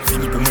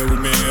 Fini pour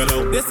me hello.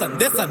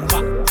 Descend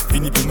back.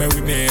 Fini pour me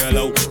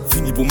hello.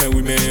 Fini pour me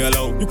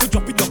hello. You could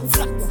drop it up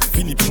flat.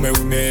 Fini pour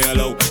me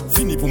hello.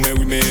 Fini pour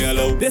me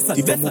hello. Descend.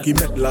 Qui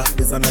met là,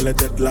 descend dans la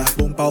tête là.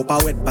 Bon pas ou pas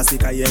wet parce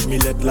qu'il y a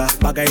millet là.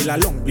 Bagay la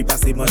longue, puis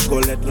passer moi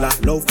colette là.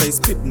 Love face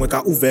spit, moi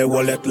qu'a ouvert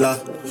wallet là.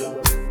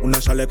 On a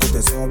chalet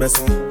côté son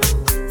besson.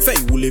 Fais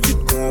rouler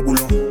vite comme un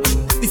boulon.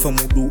 Il faut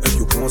mon doux et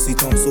tu prends si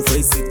ton. So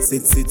fais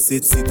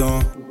sit on.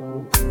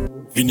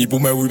 Fini pour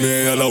me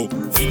hello.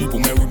 Fini pour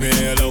me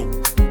hello.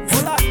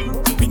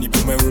 Fini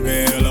pour me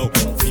hello.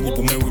 Fini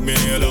pour me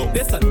hello.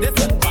 Descend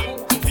back.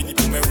 Fini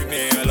pour me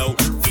hello.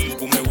 Fini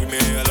pour me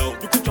hello.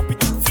 You can drop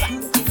it flat.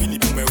 Fini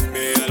pour me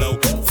hello.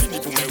 Fini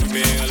pour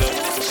me hello.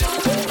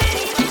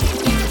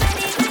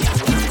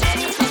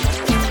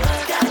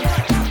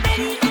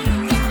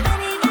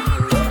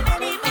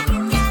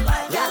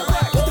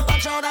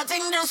 Watch all that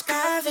thing that's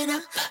curving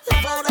up.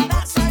 Love all the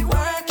backside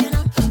working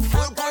up.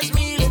 Full course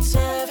meal it's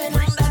serving.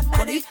 Bring that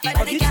body,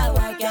 girl,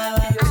 work. I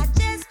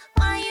just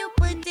want you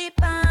put it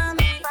on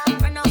me.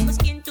 Run off my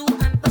skin to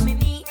and put me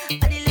knee.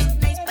 Body look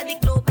nice, body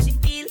glow, body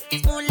feel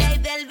smooth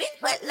like velvet,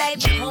 wet like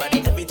jam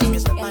body every time you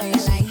step on it.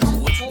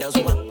 There's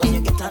one when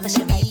you get on the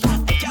shit like that.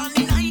 Girl,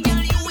 you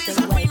is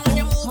a queen when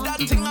you move that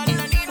thing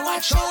underneath.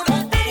 Watch out.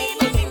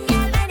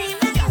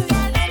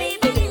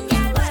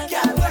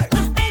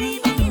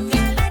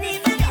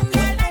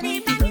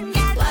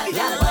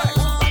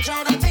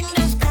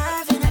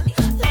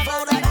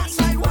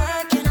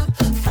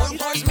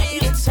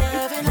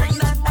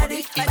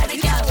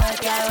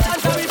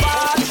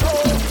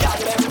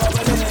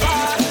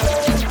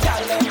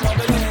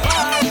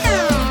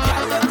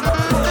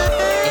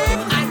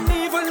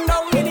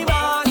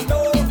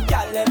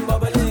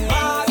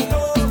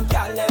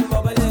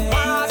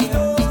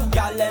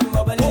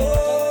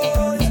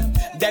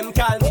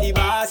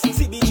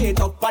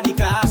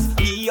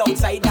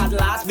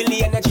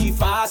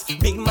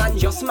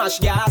 Smash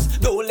gas,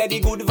 don't let the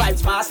good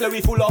vibes pass. Let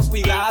we full up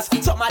with glass.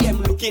 Some of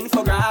them looking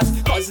for grass,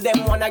 cause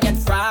them wanna get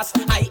fast.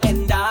 I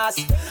end us,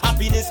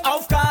 happiness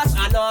of course.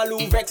 And all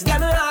who vex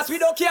them last. We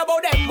don't care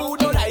about them mood,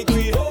 don't like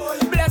we.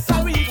 Bless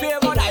and we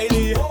favor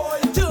daily.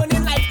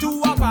 Turning life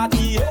to a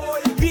party.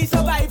 We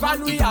survive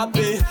and we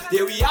happy.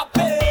 Yeah, we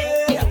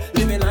happy.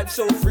 Living life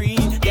so free.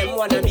 Them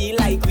wanna be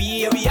like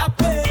we. Yeah, we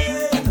happy.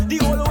 The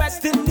whole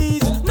West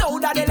Indies, now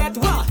that they let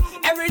war.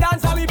 Every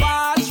dance we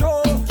pass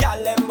show.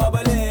 Girl, them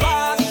bubbling.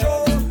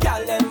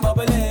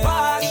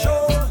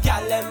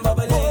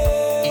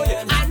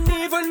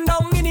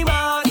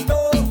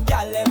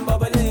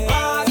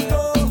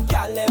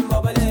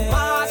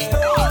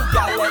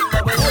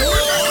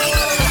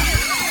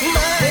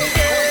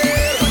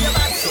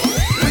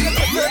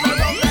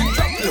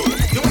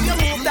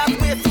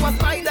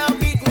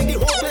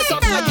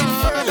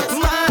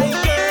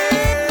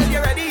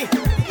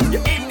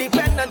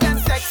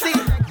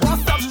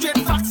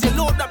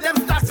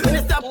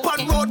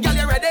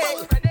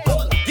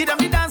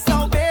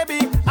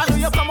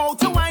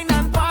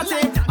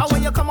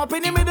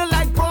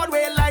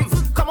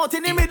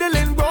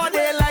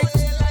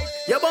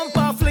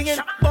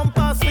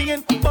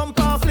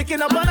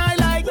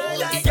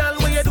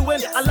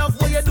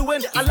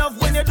 I love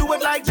when you do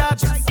it like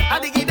that. I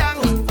diggy dang.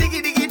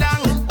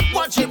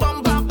 Watch it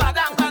bumper,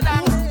 badang.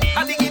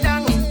 I diggy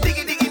dang.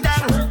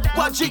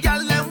 Watch it,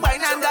 girl, them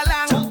wine and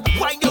galang.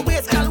 Wind your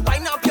waist, girl,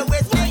 wind up your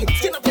waist.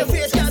 Skin up your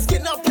face, girl,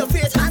 skin up your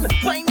face. And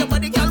wind your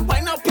body, girl,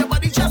 wind up your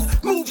body.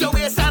 Just move your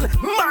waist and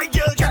my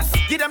girl, just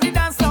give them the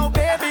dance now,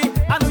 baby.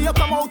 I know you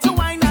come out to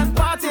wine and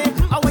party.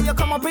 And when you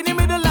come up in the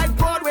middle like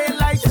Broadway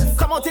lights,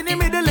 come out in the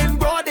middle in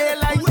broad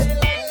daylight.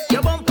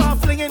 Your bumper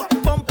flinging,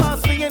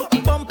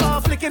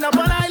 flicking up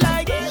on I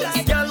like.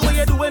 Girl, what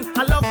you doing?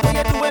 I love when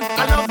you doing.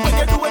 I love when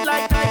you do it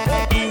like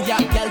that. New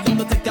York girl, you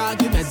no take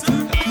arguments.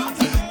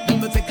 You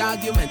no take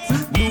arguments.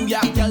 New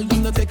York girl,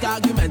 you no take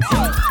arguments.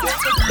 Them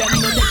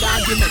no take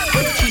arguments.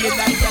 Chile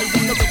like girl,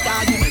 you no take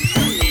arguments.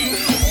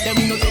 Them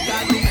no take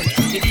arguments.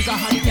 If it's a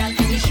hot girl,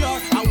 be sure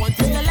I want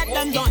you to let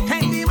them down.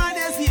 Any man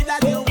they see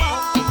that you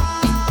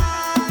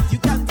want, you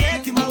can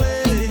take him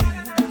away.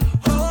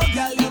 Oh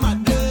girl, you my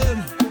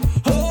damn.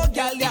 Oh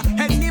girl, yeah.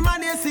 Any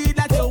man they see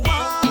that you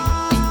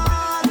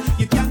want,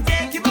 you can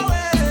take him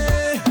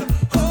away.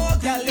 Oh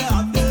girl, you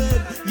have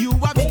them. You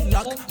a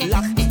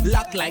big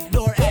lock like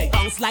door, hey.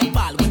 Bounce like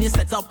ball when you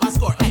set up a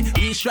score. Hey,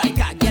 real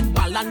striker, get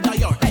ball under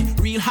your. Hey,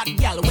 real hot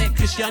gal, wear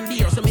Christian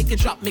Dior. So make it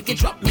drop, make it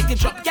drop, make it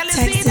drop. Girl, you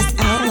see that?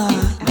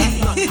 That's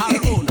not her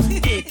own.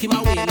 Take him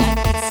away like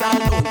it's a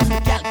loan.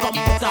 Girl, come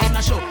put on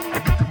a show.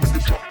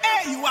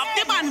 Hey, you have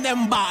the man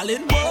them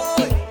ballin',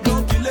 boy.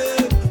 Don't kill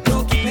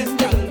him,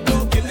 girl.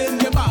 Don't kill him,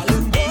 you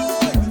ballin',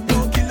 boy.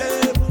 Don't kill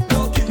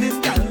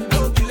him, girl.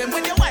 Don't kill him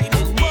when you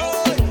whining,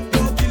 boy.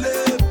 Don't kill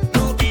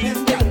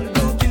him, girl.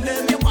 Don't kill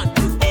him, you want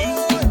him,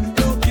 boy.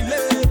 Don't kill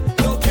him,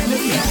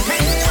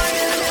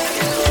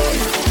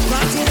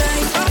 Party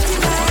night, party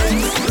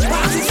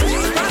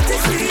sweet,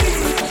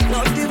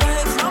 love the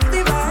vibes,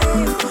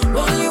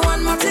 only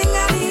one more thing I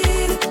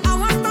need. I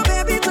want my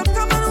baby to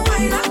come and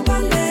wind up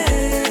on me.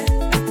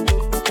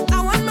 I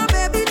want my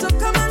baby to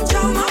come and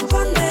jump up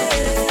on me.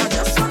 I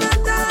just wanna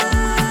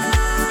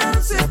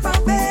dance with my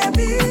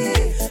baby.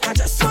 I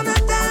just wanna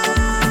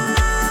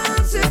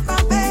dance with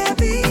my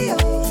baby.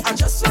 Oh, I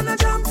just wanna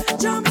jump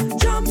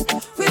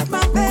with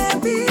my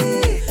baby.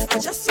 I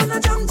just wanna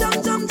jump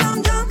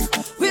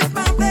with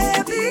my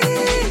baby.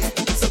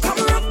 So come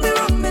rock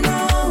me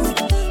now.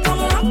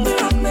 Come rock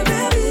me,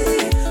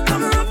 baby.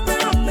 Come rock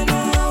me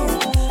now.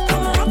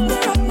 Come rock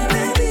me,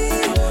 baby.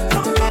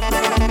 Come rock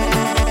me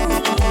now.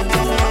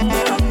 Come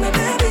rock me,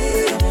 baby.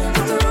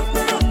 Come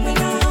rock me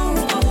now.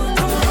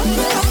 Come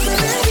rock me,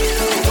 baby.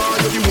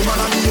 You're the woman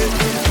of the year,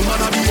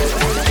 woman of the year,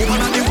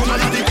 woman of the woman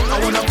of the. I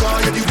wanna call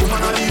you the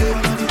woman of the year,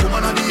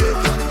 woman of the year.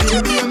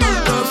 Baby, you're not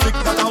perfect,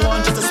 but I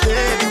want you to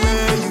stay the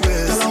way you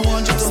is. Girl, I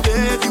want you to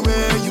stay the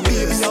way you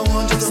is. I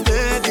want you to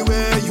stay the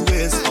way you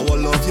is. I will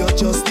love you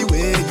just the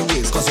way you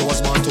is. Cause you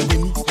was born to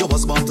win, you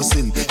was born to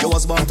sin. You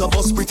was born to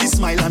bust pretty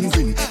smile and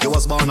grin. You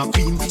was born a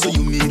queen, so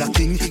you need a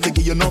king to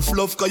give you enough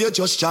love, cause you're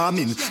just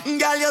charming.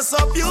 Girl, you're so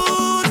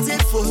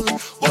beautiful.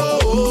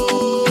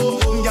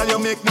 Whoa, girl, you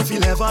make me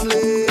feel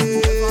heavenly.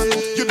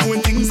 You're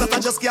doing things that I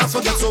just can't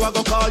forget, so I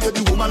go call you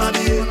the woman of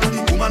the year,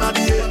 woman of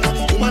the year,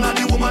 woman of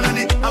the woman of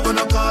the. I'm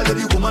gonna call you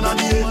the woman of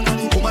the year,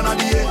 woman of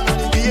the year.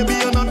 Baby,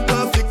 you're not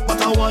perfect,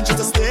 but I want you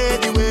to stay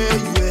the way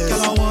you is.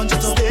 Girl, I want you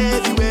to stay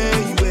the way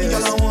you is.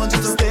 Girl, I want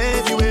you to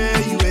stay the way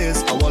you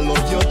is. I will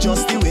love you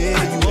just the way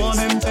you is.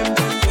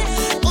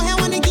 Boy, I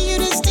wanna give you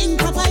this thing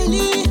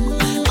properly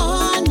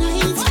all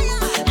night.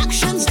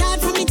 Action start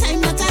from the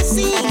time that I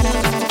see you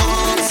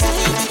on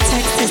sight.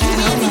 Texas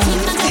Everything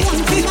that I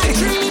want in my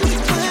dream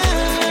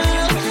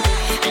world,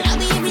 and I'll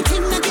be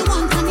everything that you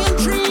want from your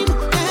dream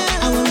world.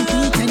 I will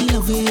repeat and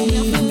love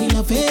it,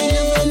 love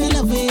it,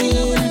 love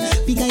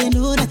it, because you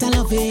know that I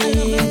love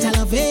it, I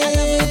love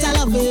it, I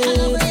love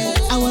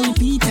it. I will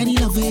repeat and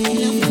love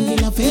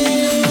it, love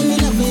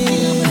it, love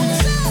it.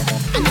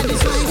 And that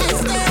is why I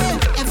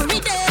stay every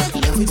day.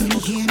 Love it when you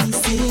hear me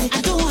say,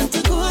 I don't want to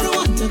go, I don't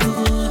want to go.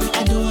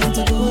 I don't want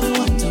to go, I don't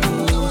want to go.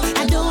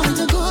 I don't want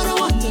to go, I don't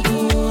want to go.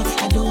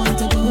 I don't want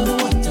to go, I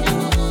don't want to go.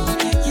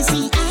 You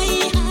see, I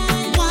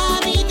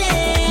want to be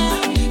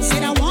there.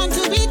 Said I want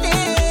to be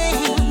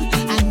there.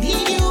 I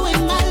need you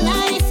in my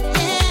life,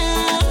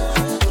 yeah.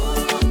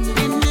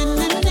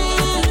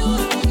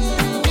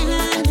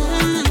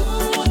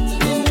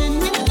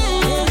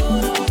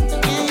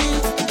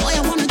 Boy,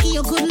 I wanna give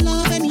you good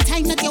love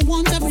anytime that you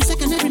want, every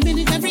second, every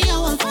minute, every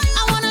hour.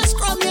 I wanna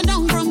scrub you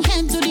down from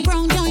head to the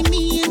ground, join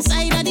me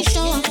inside of the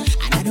shower.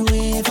 And I don't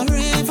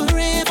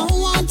ever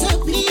want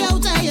to be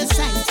out of your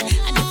sight.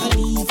 And if I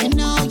leave you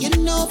now, you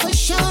know for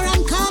sure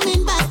I'm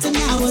coming back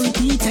tonight. I will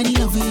repeat and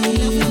love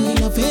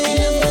it, love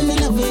it,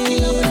 love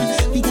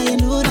it, because you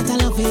know that I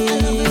love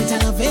it, I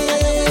love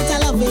it, I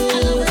love it.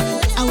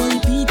 I will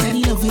repeat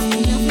and love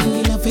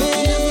it, love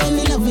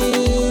it, love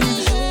it,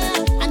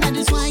 and that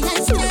is why I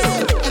stay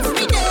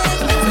every day.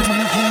 Every time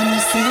I hear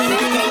you say,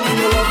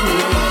 You love me,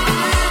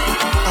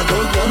 I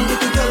don't want you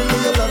to tell me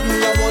you love me,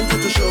 I want you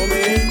to show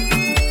me.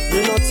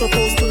 You're not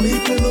supposed to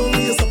leave me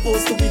lonely, you're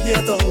supposed to be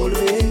here to hold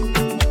me.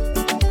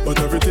 But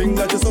everything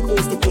that you're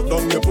supposed to put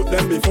down, you put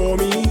them before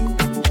me.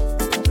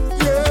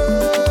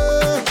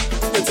 Yeah,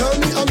 you tell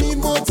me I mean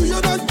more to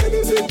you than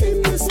anything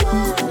in this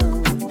world.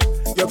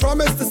 You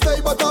promise to stay,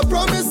 but I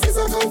promise is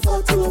a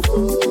comfort to a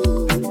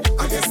fool.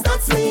 I guess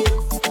that's me.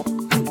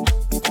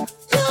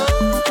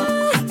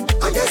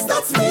 Yeah, I guess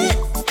that's me.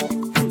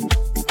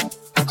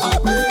 Oh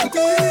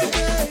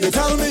baby, you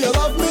tell me you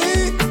love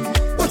me,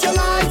 but you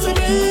lie to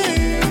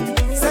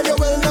me. Said you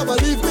will never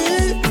leave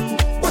me,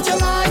 but you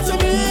lie to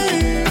me.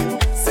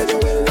 Said you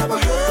will never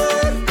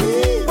hurt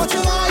me, but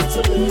you lie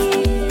to me.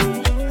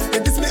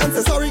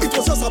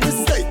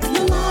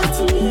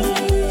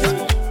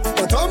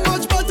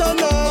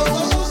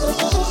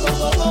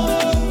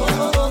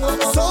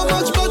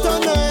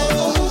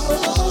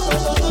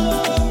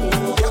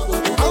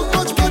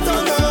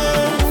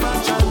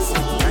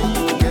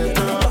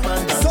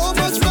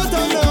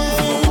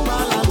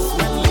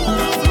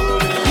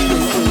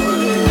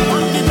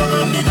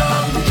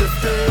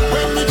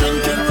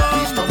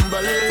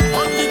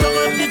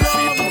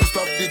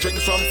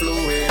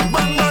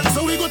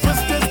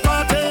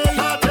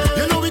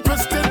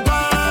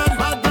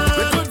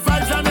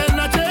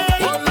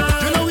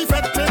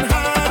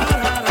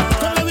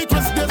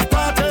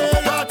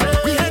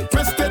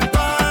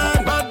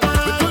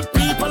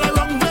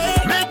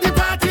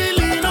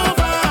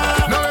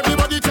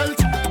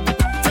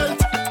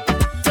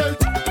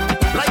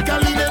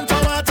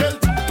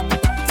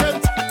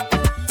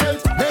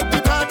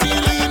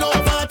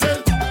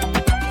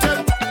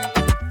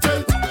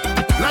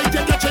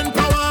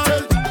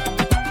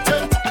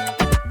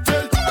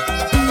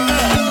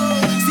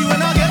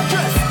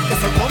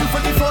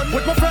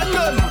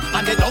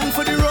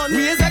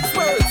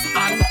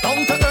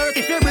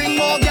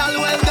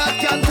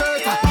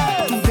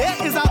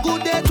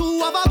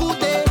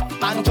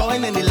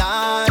 join in the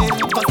line.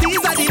 Cause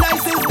these are the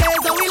nicest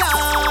days of we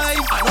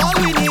life. And all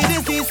we need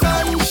is the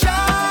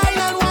sunshine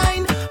and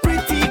wine.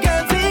 Pretty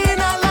girls in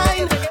a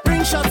line.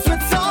 Bring shots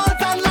with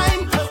salt and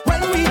lime.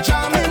 When we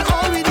jam in,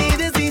 all we need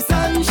is the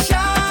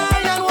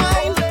sunshine and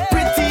wine.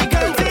 Pretty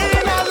girls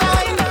in a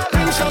line.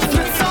 Bring shots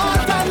with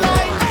salt and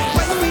lime.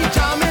 When we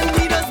jam in,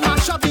 we just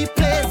mash up the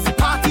place.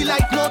 Party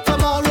like no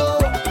tomorrow.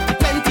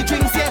 Plenty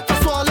drinks yet to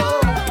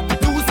swallow.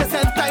 Lose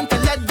yourself, time to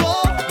let go.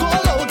 Go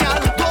low,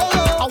 girl, go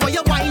low. How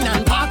you wine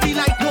and party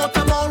like no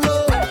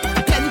tomorrow.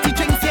 Plenty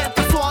drinks yet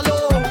to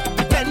swallow.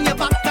 Then you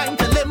back, time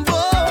to limbo.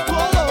 Go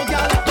low,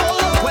 girl, go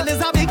low. Well,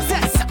 it's a big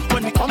zest.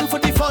 When we come for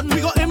the fun,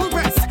 we go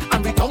impress.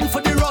 And we come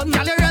for the run,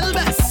 girl, you're real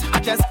best. I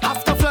just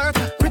have to flirt.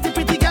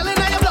 Pretty girl in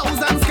your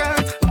blouse and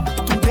skirt.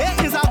 Today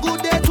is a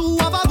good day to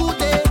have a good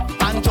day.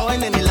 And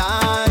join in the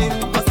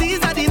line. Cause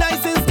these are the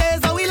nicest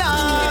days of we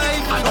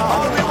life. And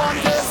All we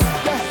want is,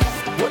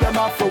 what them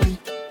have for we.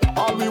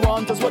 All we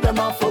want is what them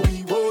have for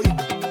we. Boy,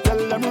 tell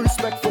them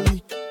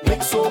respectfully.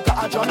 Make soca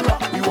a genre,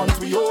 we want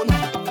we own.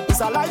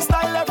 It's a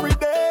lifestyle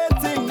everyday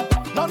thing,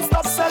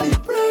 non-stop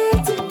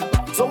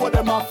celebrating. So what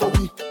them have for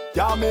we,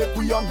 yeah, make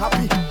we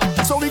unhappy.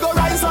 So we go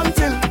rise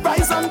until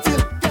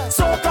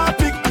soca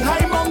pick the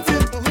high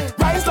mountain.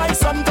 Rise like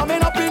sun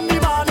coming up in the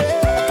morning.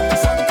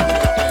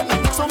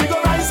 So we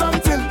go rise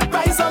until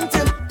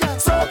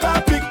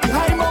soca pick the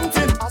high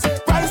mountain.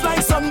 Rise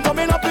like sun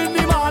coming up in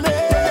the morning.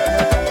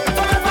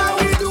 Forever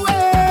we do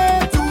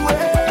it.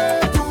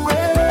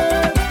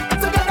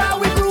 Together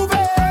we groove it.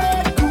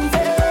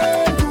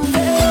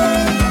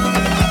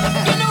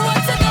 You know what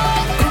to do.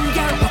 Come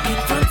girl, walk in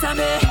front of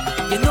me.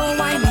 You know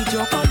I need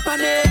your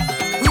company.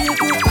 Real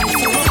good vibes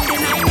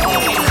surrounding. I know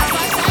we love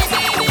our time,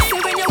 baby. See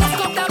when you walk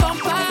up the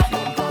bumper,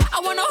 I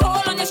wanna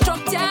hold on the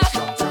structure.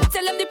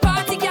 Tell them the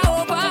party get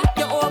over.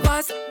 You're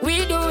overs. We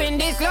doing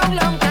this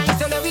long time,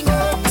 so let we go.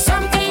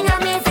 Something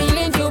got me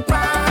feeling to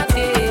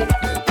party.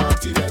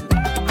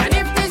 And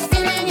if this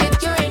feeling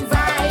hit you,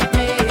 invite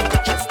me.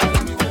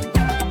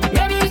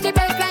 Maybe it's the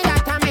best line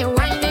that I'm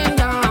winding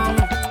down.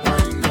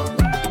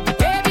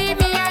 Baby,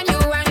 me and you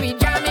and we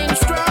jamming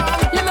strong.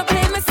 Let me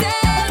play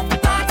myself,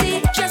 party,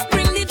 just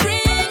bring the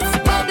drinks.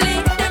 Bubbly,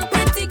 them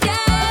pretty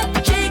girl,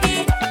 jiggy,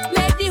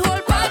 make the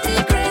whole party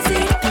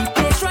crazy. Keep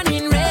it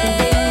running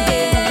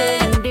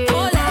red.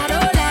 Oh lad,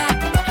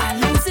 I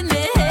losing it.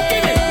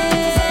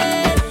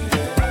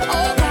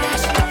 Oh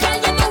gosh, girl,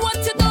 you know what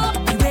to do.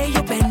 The way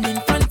you bend in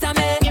front of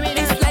me,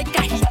 it's like a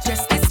heat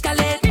just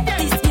escalate.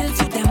 These skills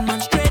you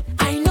demonstrate.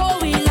 I know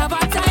we love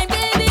our time,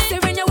 baby. Say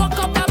when you walk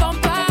up the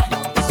bumper,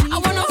 I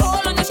wanna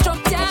hold on the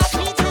structure.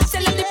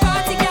 Tell them the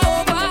party get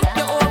over.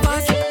 You're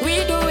overs. We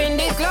doing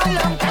this long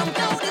time.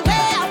 The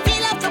way I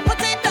feel, have to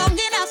put it down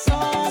in a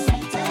song.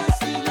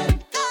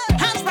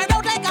 Hands spread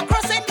out like a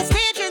cross in the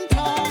stage in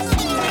tongue.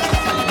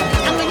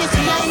 And when you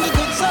see I in the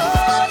good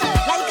zone,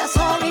 like a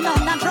soaring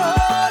on a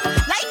drone,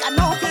 like a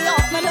no pay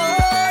off my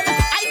loan,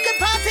 I could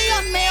party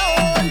on my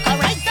own.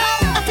 Right now,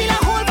 I feel a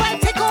whole vibe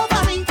take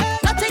over me.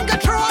 Nothing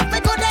could throw off my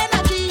good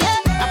energy.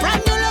 A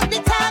brand new look, the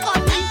tag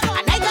on me,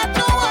 and I got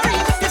no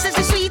worries. This is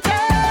the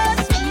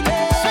sweetest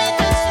feeling.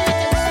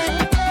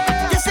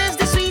 This is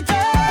the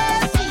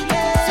sweetest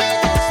feeling.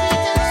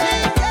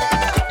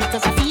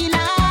 Because I feel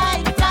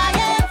like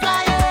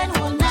flying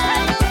all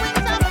night.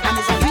 And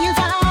it's a real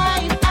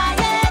vibe. I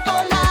ain't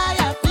gonna lie,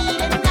 I'm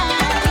feeling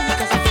nice.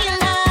 Because I feel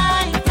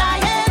like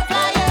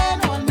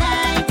flying all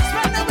night.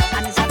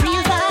 And it's a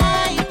real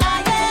vibe. I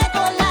ain't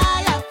gonna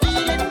lie, I'm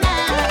feeling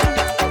nice.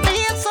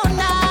 Feel so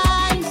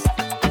nice.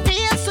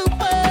 Feel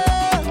super.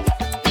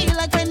 Feel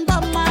like when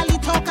Bob Marley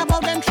talk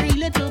about them three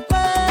little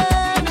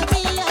birds.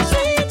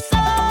 Sweet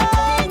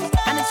songs.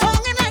 And it's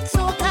songing like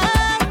soca.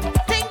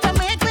 Think to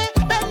make me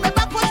bend me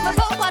back, push my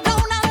bumper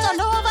down and turn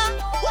over.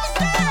 What's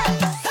that?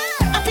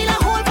 I feel a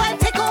whole vibe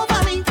take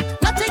over me.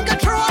 Nothing can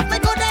throw off my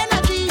good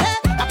energy.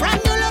 A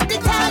brand new look, the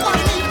tag on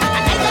me,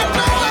 and I got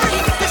no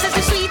worries. This is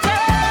the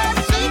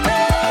sweetest,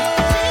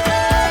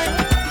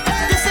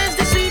 This is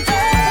the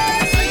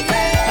sweetest,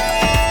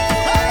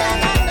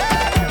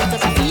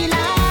 Because I feel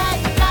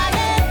like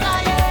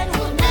flying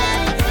all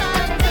night.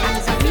 And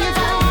it's a real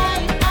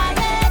vibe. I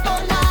ain't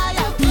gonna lie,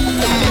 I'm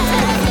feeling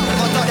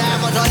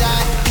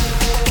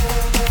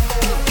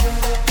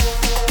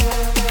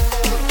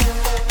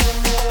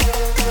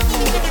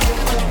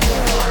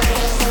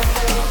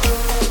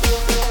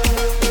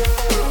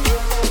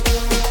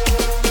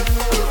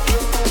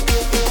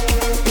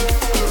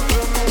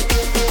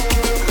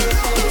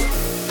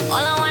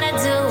All I wanna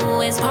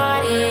do is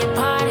party,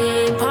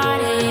 party,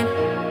 party.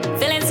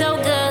 Feeling so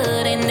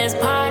good in this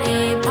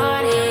party,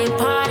 party,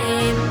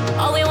 party.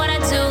 All we wanna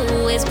do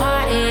is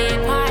party,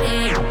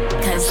 party.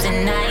 'Cause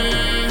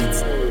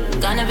tonight's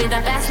gonna be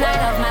the best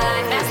night of my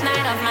life, best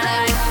night of my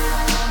life.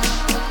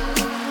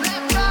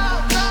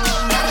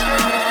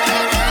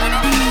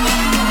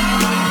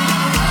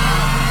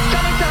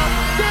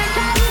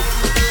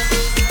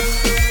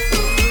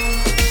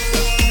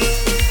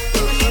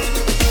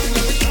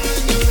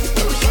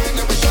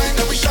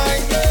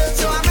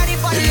 So I'm ready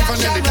for the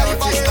action, ready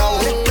for the roll,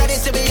 ready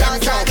to be on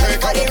track, ready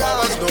for the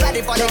road, ready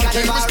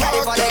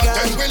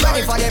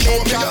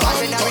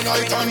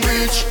night and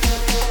reach.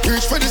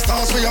 Reach for the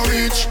stars we are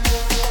reach.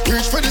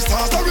 Reach for the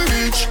stars that we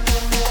reach.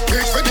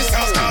 Reach for the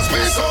stars cause we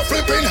so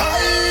flipping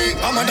high.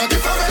 I'm on a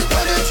different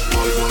planet.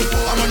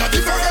 I'm on a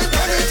different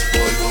planet.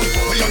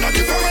 We on a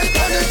different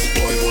planet.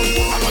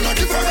 I'm on a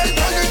different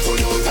planet.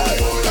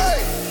 Hey.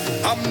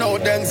 I'm no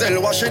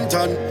Denzel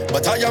Washington,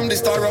 but I am the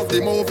star of the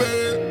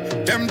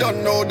movie. Them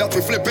don't know that we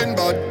flipping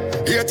bad.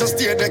 Here to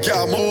stay, they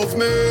can't move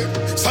me.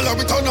 So let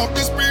me turn up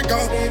the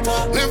speaker.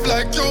 Live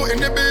like you in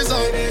the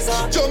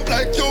bizarre. Jump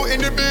like you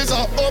in the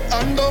bizarre. Up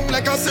and down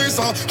like a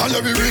seesaw. And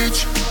let me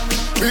reach.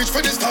 Reach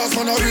for the stars,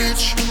 wanna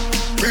reach.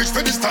 Reach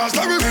for the stars,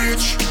 let me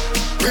reach.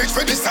 Reach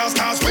for the stars,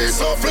 cause we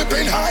so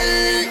flipping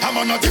high. I'm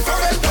on a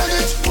different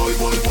planet.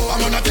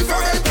 I'm on a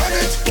different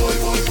planet.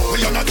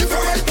 We on a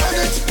different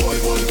planet.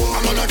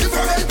 I'm on a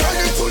different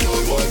planet.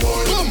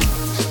 Boom.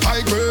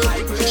 High grade,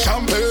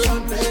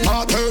 champagne,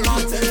 martel,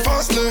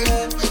 fast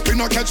lane. We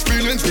no catch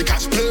feelings, we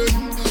catch plane.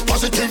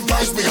 Positive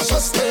vibes, we are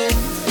sustain.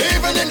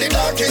 Even in the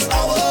darkest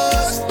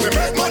hours, we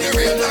make money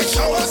real like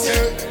showers,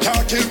 yeah.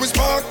 Can't kill with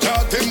spark,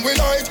 can't dim with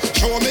light.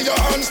 Show me your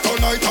hands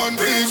tonight and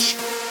reach.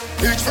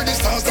 Reach for the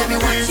stars, don't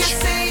reach.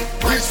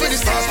 Reach for the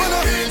stars when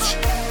I reach.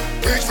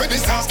 Reach for the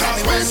stars,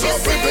 cause we're so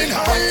flipping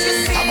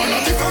high. I'm on a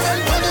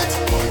different planet.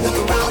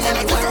 I'm on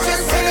a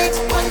different planet.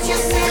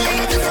 We're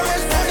on a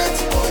different planet.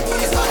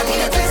 I'm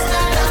on a different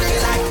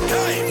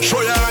planet.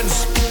 Show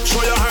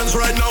your hands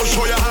right now,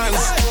 show your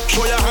hands.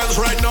 Show your hands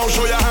right now,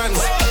 show your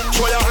hands.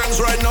 Show your hands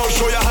right now,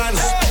 show your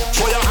hands.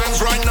 Show your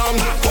hands right now.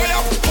 Way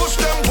up, push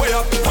them way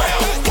up. Way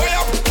up, way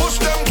up, push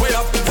them way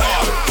up. Way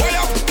up, way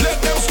up,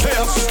 let them stay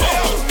up.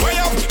 Way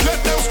up,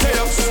 let them stay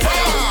up.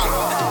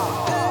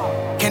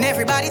 Can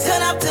everybody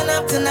turn up, turn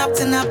up, turn up,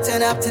 turn up,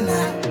 turn up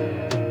tonight?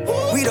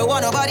 We don't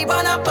want nobody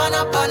burn up, burn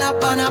up, burn up,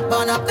 burn up,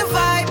 burn up the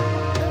vibe.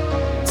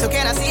 So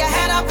can I see a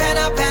hand up, hand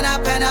up, hand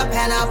up, hand up,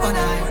 hand up all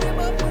night?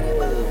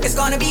 It's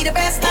gonna be the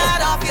best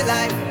night of your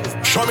life.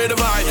 Show me the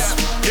vibes.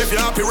 If you're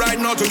happy right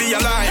now to be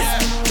alive,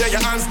 take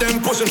your hands, then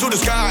push into the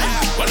sky.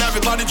 When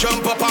everybody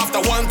jump up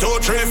after 1, 2,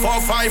 3,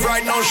 4, 5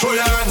 right now, show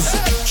your hands.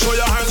 Show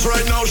your hands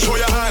right now, show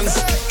your hands.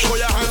 Show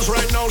your hands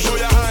right now, show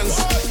your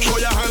hands. Show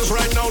your hands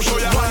right now, show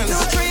your hands.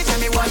 1, 2, 3, tell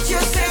me what you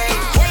say.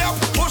 Way up,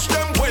 push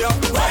them way up.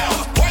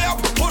 Way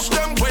up, push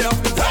them way up.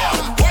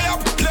 Way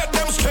up, let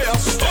them stay up.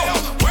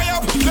 Way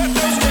up, let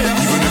them stay up.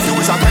 Even if you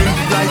was a friend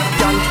like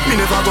y'all, me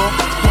never go.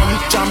 One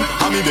jam,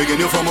 and me begging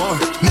you for more.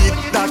 Need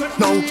that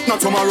now, not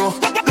tomorrow.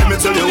 Let me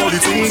tell you how the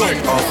thing go.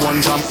 Off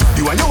one jam,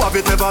 you and you have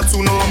it never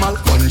too normal.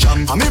 One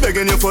jam, and me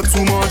begging you for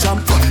 2 more jam.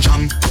 One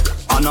jam,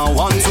 and I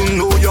want to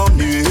know your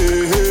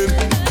name.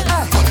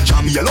 One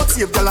jam, yellow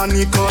tape, girl, I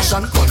need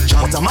caution. One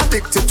jam, but I'm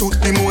addicted to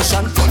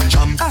emotion. One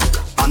jam,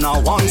 and I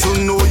want to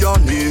know your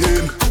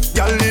name.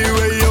 Girl, the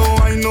way you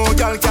I know,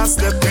 girl, can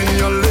step in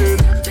your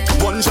lane.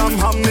 One jam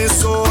have me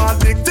so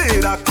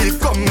addicted, I keep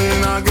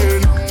coming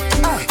again.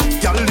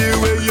 Girl, the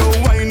way you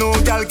I know,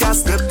 girl, can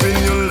step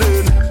in your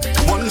lane.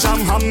 One jam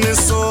have me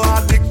so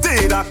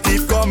addicted, I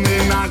keep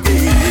coming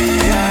again.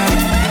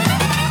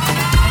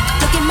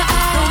 Look in my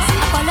eyes,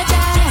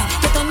 apologize.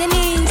 Get on your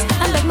knees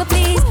and beg me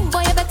please.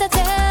 Boy, you better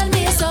tell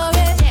me you're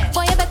sorry.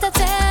 Boy, you better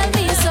tell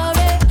me you're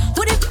sorry.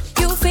 What if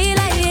you feel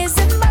like it's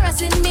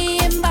embarrassing me,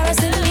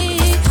 embarrassing me?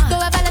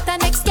 Don't ever let the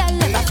next girl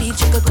ever feel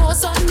she could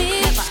post on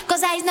me.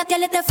 Cause I's not your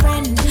little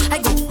friend, I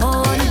go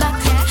on back.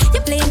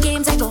 You playing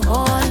games, I go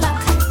on back.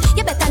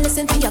 You better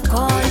listen to your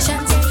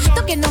conscience.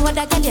 Don't get no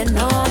other girl you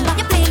know back.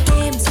 You playing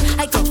games,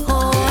 I go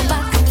on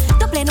back.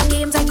 Don't play no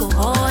games, I go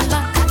on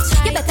back.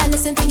 You better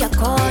listen to your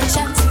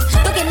conscience.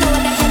 Don't get no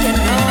other girl you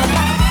know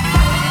back.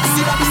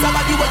 See that be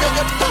somebody where you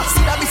get.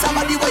 See that be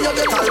somebody where you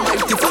get.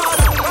 Almighty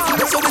Father,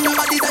 that's with the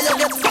body that you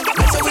get.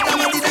 That's with the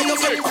body that you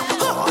get.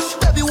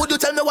 Baby, would you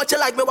tell me what you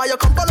like me? Why you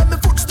come follow me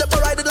footstep?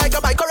 I ride it like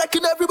a bike,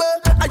 correcting everywhere.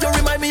 And you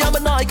remind me I'm a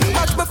Nike.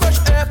 Match me fresh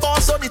Air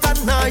Force on it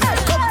at night.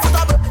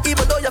 Comfortable,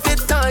 even though you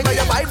fit tight. Now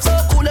your vibe so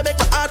cool, you make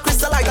my heart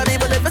crystalline. And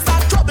even if it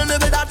start troubling me,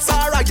 that's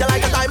alright. You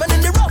like a diamond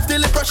in the rough,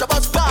 till the pressure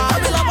bust by. I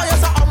will love how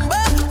you're so humble.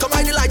 Come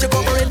ride it like you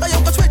cover it. Now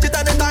you can switch it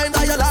anytime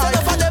that you like.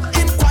 So for them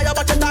inquire,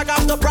 but you tag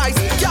off the price.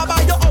 Can't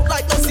buy your own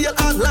like no sale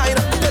online.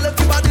 Tell them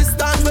keep a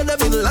distance when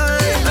them in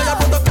line. Now you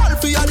put the call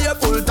for you there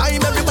full time.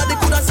 Everybody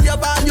could have see a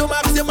value,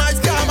 maximize.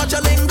 Can't match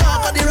your linger,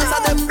 and the rest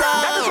of them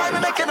blind. That's why we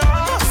making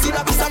up. See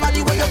that be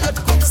somebody where you get.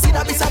 See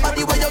that be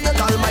somebody where you get.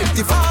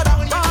 Almighty Father,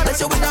 let's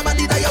show with the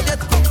body that you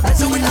get. Let's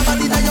show with the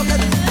body that you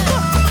get.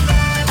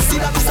 See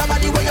that be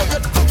somebody where you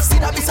get. See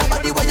that be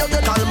somebody where you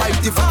get.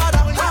 Almighty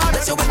Father,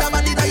 let's show with the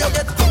body that you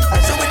get.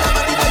 Let's show with the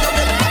body that you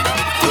get.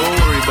 Don't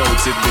worry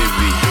about it,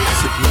 baby.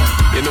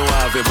 You know I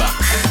have your back.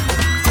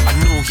 I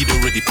know he'd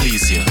already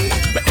please you,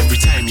 but every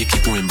time you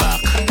keep going back.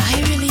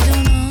 I really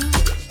don't know.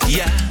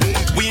 Yeah,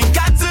 we ain't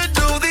got to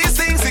do these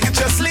things, you can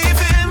just leave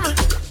him.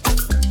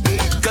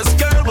 Cause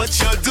girl, what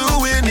you're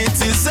doing, it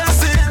is a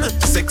sin.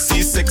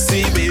 Sexy,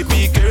 sexy,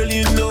 baby girl,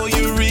 you know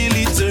you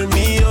really turn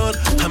me on.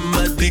 I'm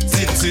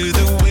addicted to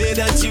the way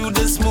that you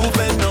just move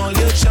and all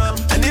your charm.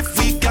 And if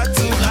we got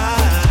to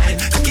hide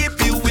to keep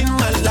you in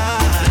my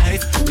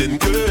life, then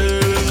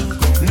girl,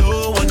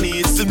 no one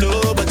needs to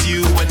know but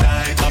you and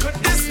I.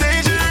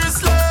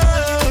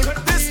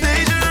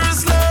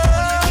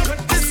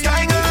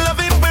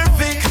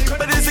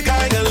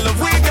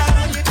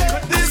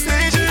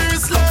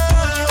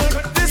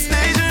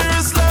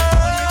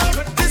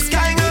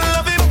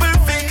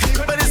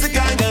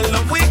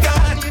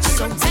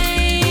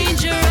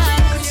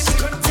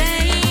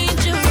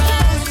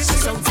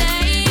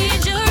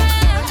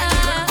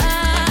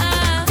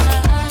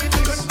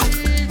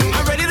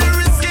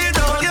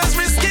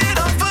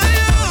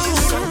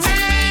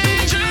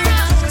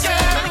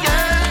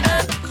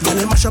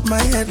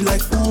 my head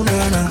like ooh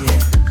na na.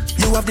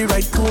 You have the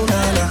right cool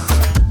na na.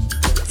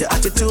 Your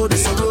attitude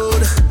is so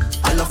rude.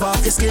 I love off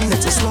your skin,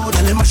 it's so slow.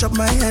 Girl, you mash up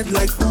my head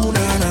like ooh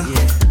na na.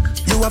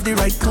 You have the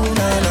right cool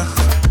na na.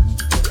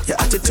 Your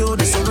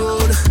attitude is so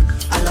rude.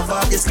 I love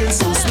off your skin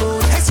so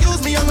smooth.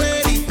 Excuse me, young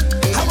lady,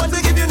 I want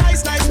to give you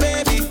nice, nice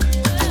baby.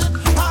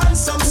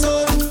 Handsome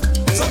soul.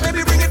 So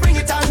baby, bring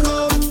it and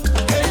go.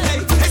 Hey,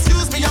 hey,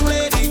 excuse me, young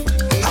lady,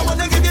 I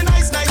want to give you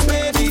nice, nice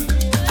baby.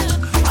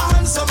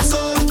 Handsome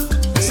soul.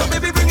 So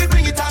baby, bring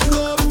it and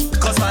go.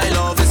 Cause my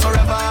love is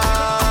forever.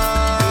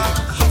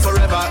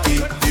 Forever,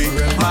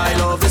 my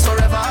love is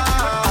forever.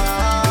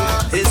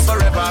 It's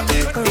forever,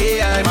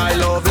 my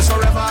love is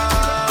forever.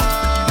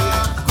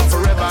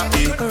 Forever,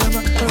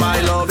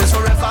 my love is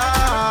forever.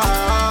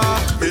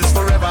 It's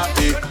forever,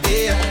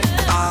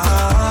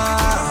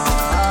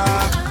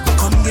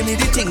 Come give me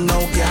the thing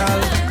now,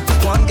 girl.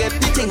 Come get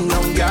the thing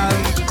now, girl.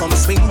 Come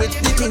swing with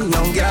the thing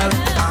now, girl.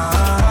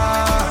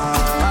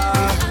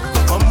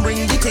 Come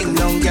bring the thing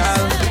now,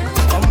 girl.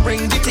 Come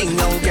bring the thing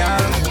now,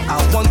 girl. I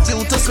want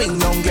you to swing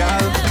now,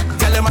 girl.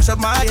 Girl, you mash up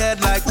my head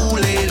like ooh,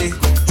 lady.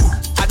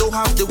 I don't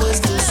have the words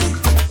to say.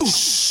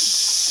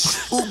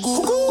 Ooh,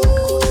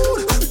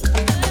 good.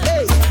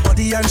 Hey,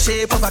 body and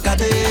shape of a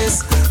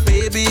goddess.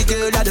 Baby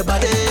girl, you're the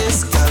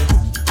baddest.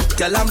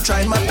 Girl, I'm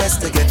trying my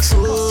best to get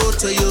through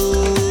to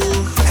you.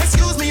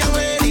 Excuse me, young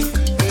lady,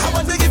 I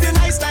want to give you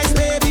nice, nice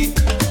baby.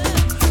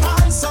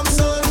 Handsome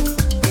soul.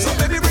 So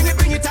baby, bring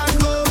it and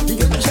go.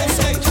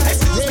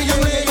 Excuse me,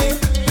 young lady,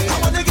 I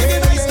want to give you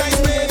nice, nice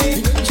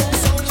baby.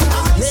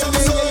 Handsome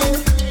soul.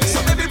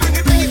 So baby, bring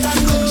it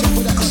and go.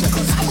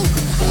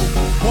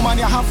 Woman,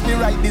 you have the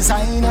right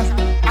design.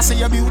 I say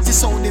your beauty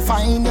so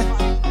defined.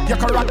 Your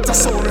character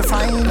so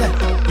refined.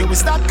 You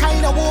is that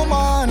kind of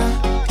woman.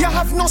 You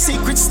have no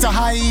secrets to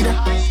hide.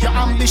 Your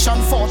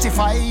ambition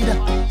fortified.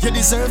 You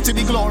deserve to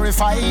be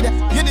glorified.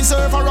 You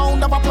deserve a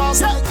round of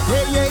applause. Yeah,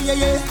 yeah, yeah,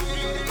 yeah.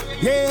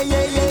 Yeah,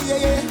 yeah, yeah, yeah,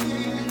 yeah.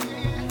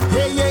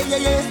 Yeah, yeah, yeah,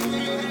 yeah.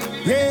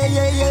 Yeah,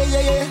 yeah, yeah,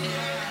 yeah, yeah.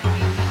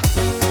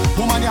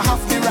 Woman, you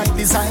have the right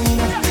design.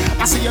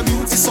 I see your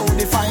beauty so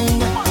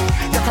defined.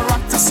 Your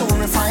character so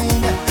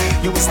refined.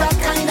 You is that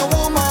kind of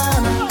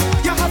woman.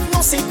 You have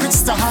no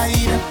secrets to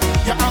hide.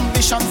 Your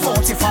ambition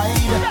fortified.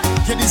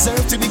 You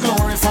deserve to be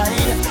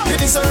glorified. You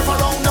deserve a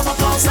round of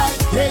applause like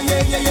yeah,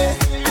 yeah, yeah, yeah.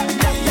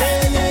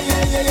 Yeah, yeah,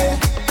 yeah, yeah, yeah.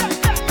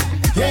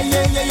 Yeah,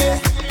 yeah, yeah, yeah.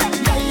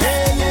 Yeah,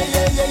 yeah,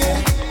 yeah, yeah, yeah.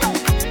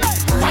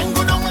 Wine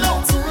go down low.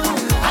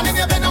 And if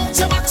you bend out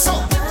your back so.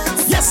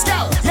 Yes,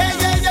 girl. Yeah,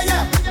 yeah, yeah,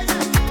 yeah.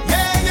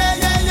 Yeah, yeah,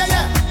 yeah, yeah,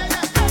 yeah.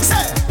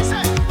 Say,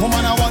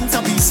 woman, I want a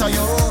piece of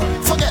you.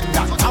 Forget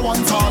that, I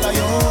want all of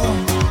you.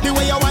 The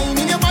way you whine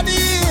in your body,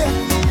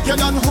 you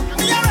done hook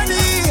me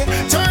already.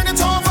 Turn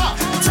it over,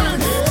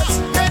 turn it,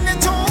 bend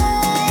it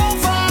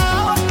over.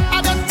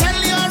 I done tell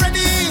you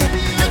already.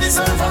 You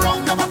deserve a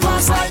round of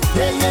applause like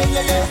yeah, yeah,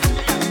 yeah, yeah.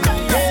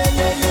 Yeah,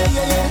 yeah, yeah,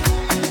 yeah, yeah.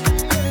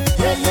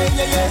 Yeah, yeah,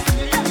 yeah, yeah.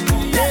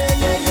 Yeah,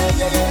 yeah, yeah,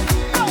 yeah, yeah.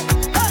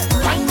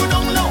 Wine go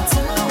down low,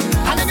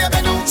 and then you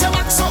bend out your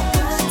back so.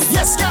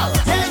 Yes, girl.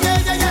 Yeah, yeah,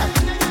 yeah, yeah.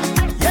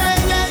 Yeah,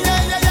 yeah,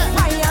 yeah, yeah, yeah.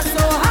 Why you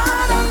so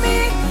hard on me?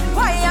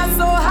 Why you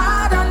so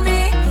hard on me?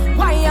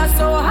 Why you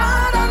so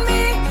hard on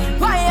me?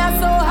 Why you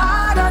so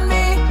hard on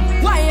me?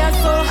 Why you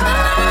so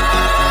hard on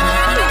me?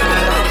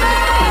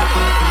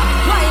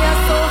 Why you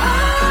so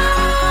hard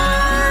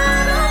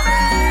on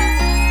me?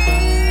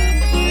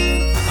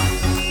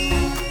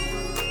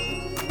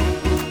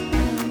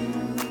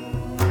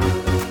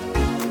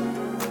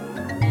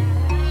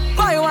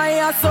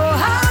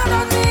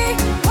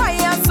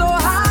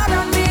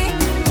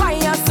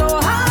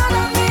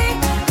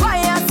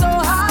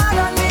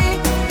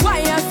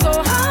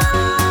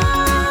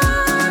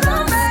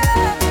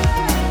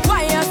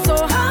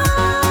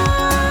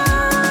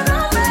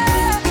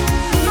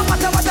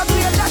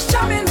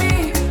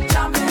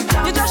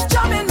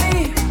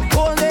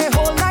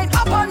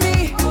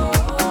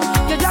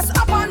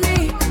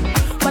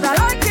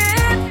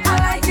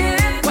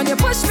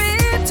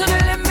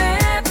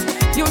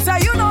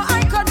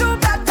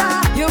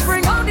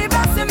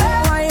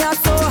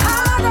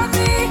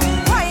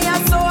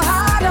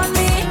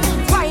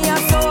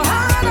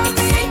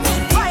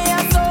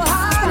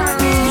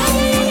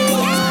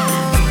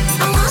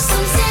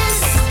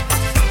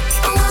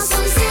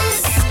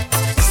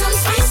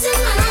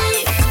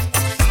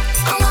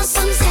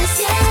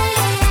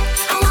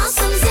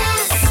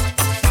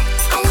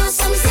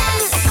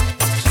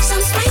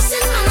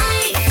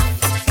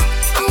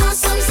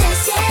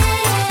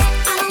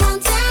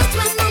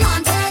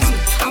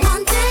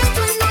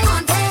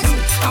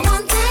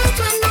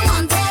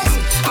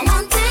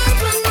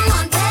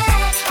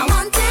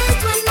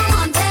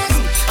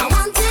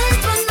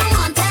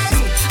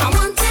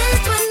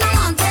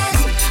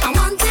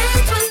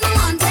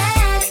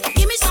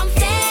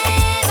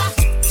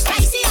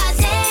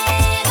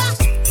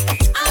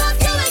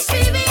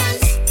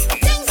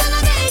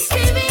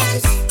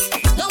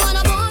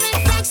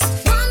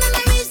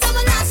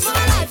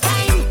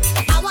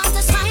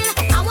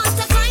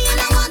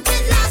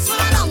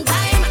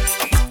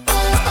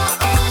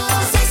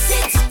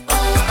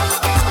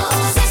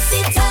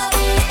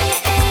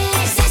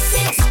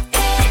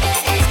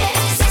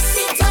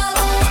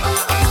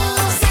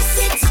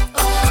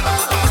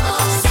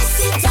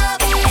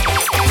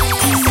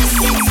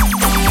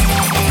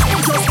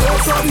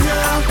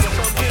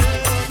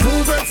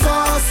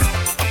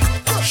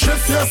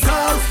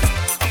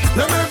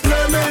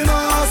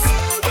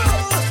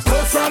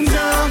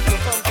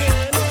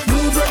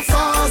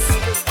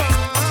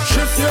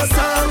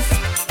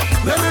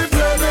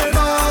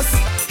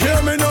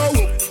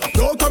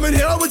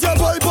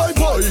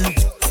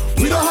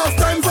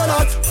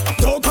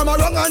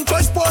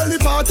 spoil the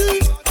party.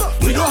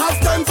 We don't have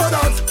time for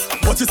that.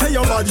 But you say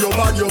you're bad, you're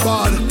bad, you're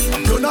bad.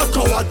 You're not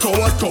coward,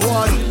 coward,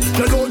 coward.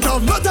 You don't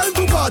have no time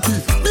to party.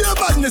 Be a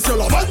badness, you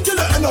love until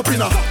you end up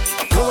in a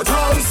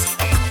courthouse,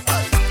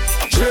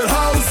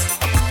 jailhouse,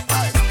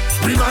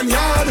 remand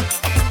yard,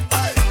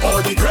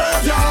 or the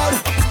graveyard.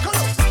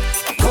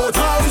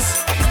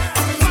 Courthouse,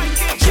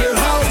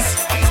 jailhouse,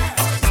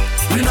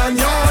 remand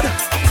yard,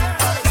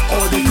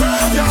 or the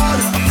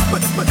graveyard.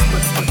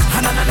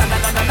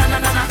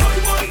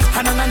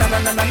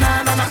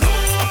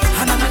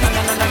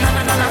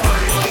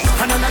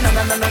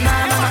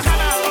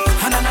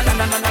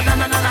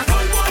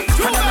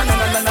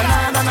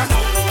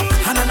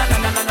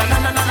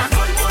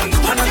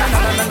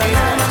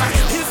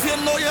 If you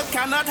know you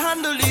cannot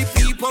handle the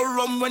people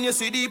rum, when you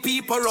see the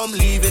people rum,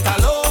 leave it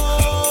alone.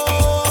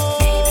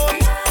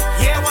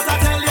 Yeah, what I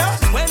tell you?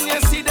 When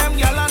you see them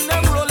gyal and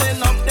them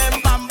rolling up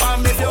them bam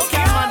bam, if you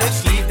can't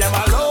manage, leave them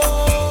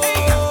alone.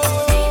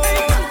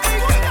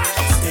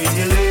 Stay in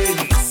your lane,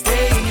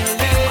 stay in your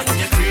lane. Back in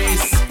your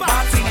crease,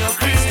 back in your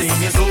crease. Stay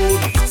in your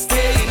zone,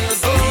 stay in your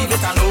zone. Leave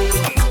it alone.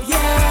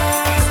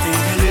 Yeah. Stay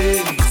in your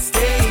lane,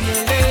 stay in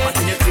your lane. Back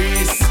in your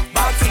crease,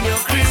 back in your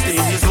crease. Stay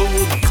in your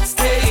zone,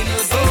 stay in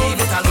your zone.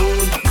 Leave it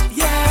alone.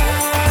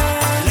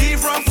 Yeah.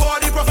 Leave rum for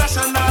the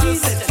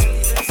professionals,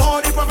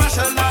 for the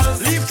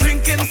professionals. Leave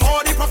drinking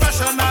for the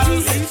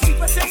professionals,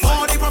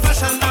 for the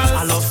professionals.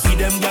 I love see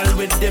them girl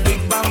with the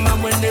big bam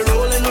bam when they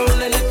rolling,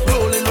 rolling it,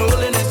 rolling,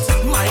 rolling it.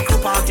 Micro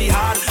party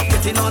hard,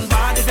 getting on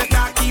bad. If you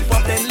can't keep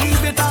up, then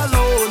leave it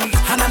alone.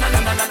 Ha na na na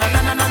na na na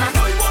na na na.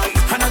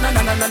 Ha na na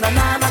na na na na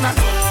na na na.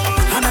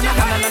 Ha na na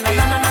na na na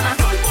na na na.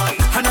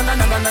 Ha na na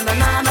na na na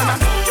na na na.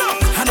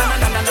 Ha na na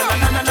na na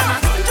na na na na.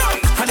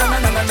 Ha na na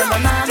na na na na na. Ha na na na na na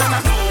na na na.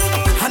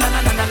 Ha na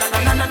na na na na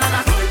na na na.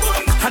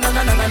 Ha na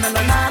na na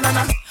na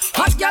na.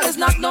 Hot girl is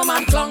not no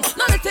man clung.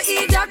 No little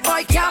idiot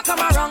boy can't come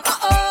around.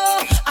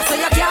 Uh-oh, I say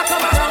you can't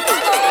come around.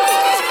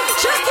 Uh-oh,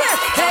 check it.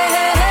 Hey,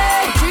 hey,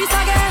 hey, trees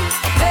again.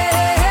 Hey,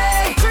 hey,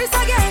 hey, trees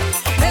again.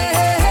 Hey,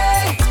 hey,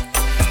 hey.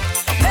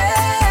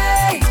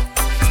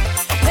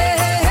 Hey,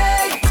 hey,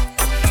 hey,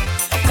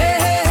 hey,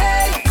 hey,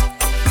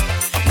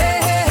 hey,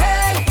 hey,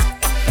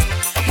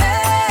 hey.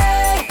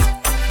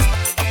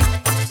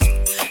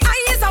 I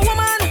is a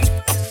woman.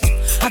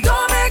 I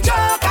don't make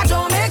joke, I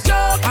don't make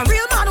joke. A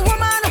real man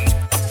woman.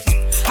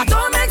 I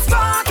don't make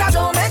sport, I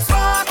don't make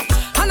sport.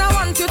 And I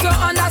want you to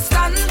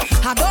understand,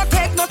 I don't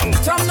take no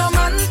from no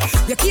man.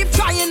 You keep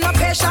trying no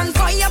patience,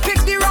 boy, you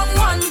pick the wrong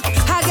one.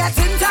 I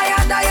getting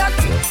tired of you,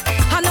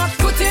 I'm not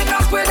putting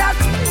up with that.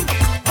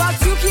 But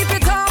you keep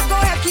it up, go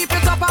ahead, keep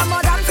it up. I'm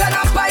more than fed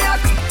up by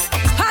it.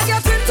 I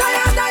getting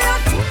tired of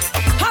you,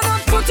 I'm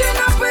not putting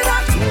up with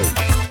that.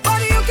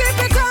 But you keep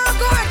it up,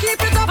 go ahead,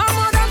 keep it up. I'm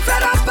more than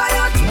fed up by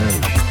it.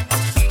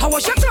 I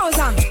wash your clothes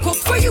and cook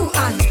for you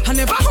and I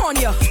never horn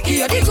you.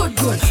 Hear the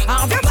good.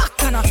 I have your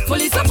back and I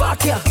fully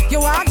support you.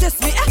 You want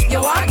this me,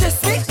 you want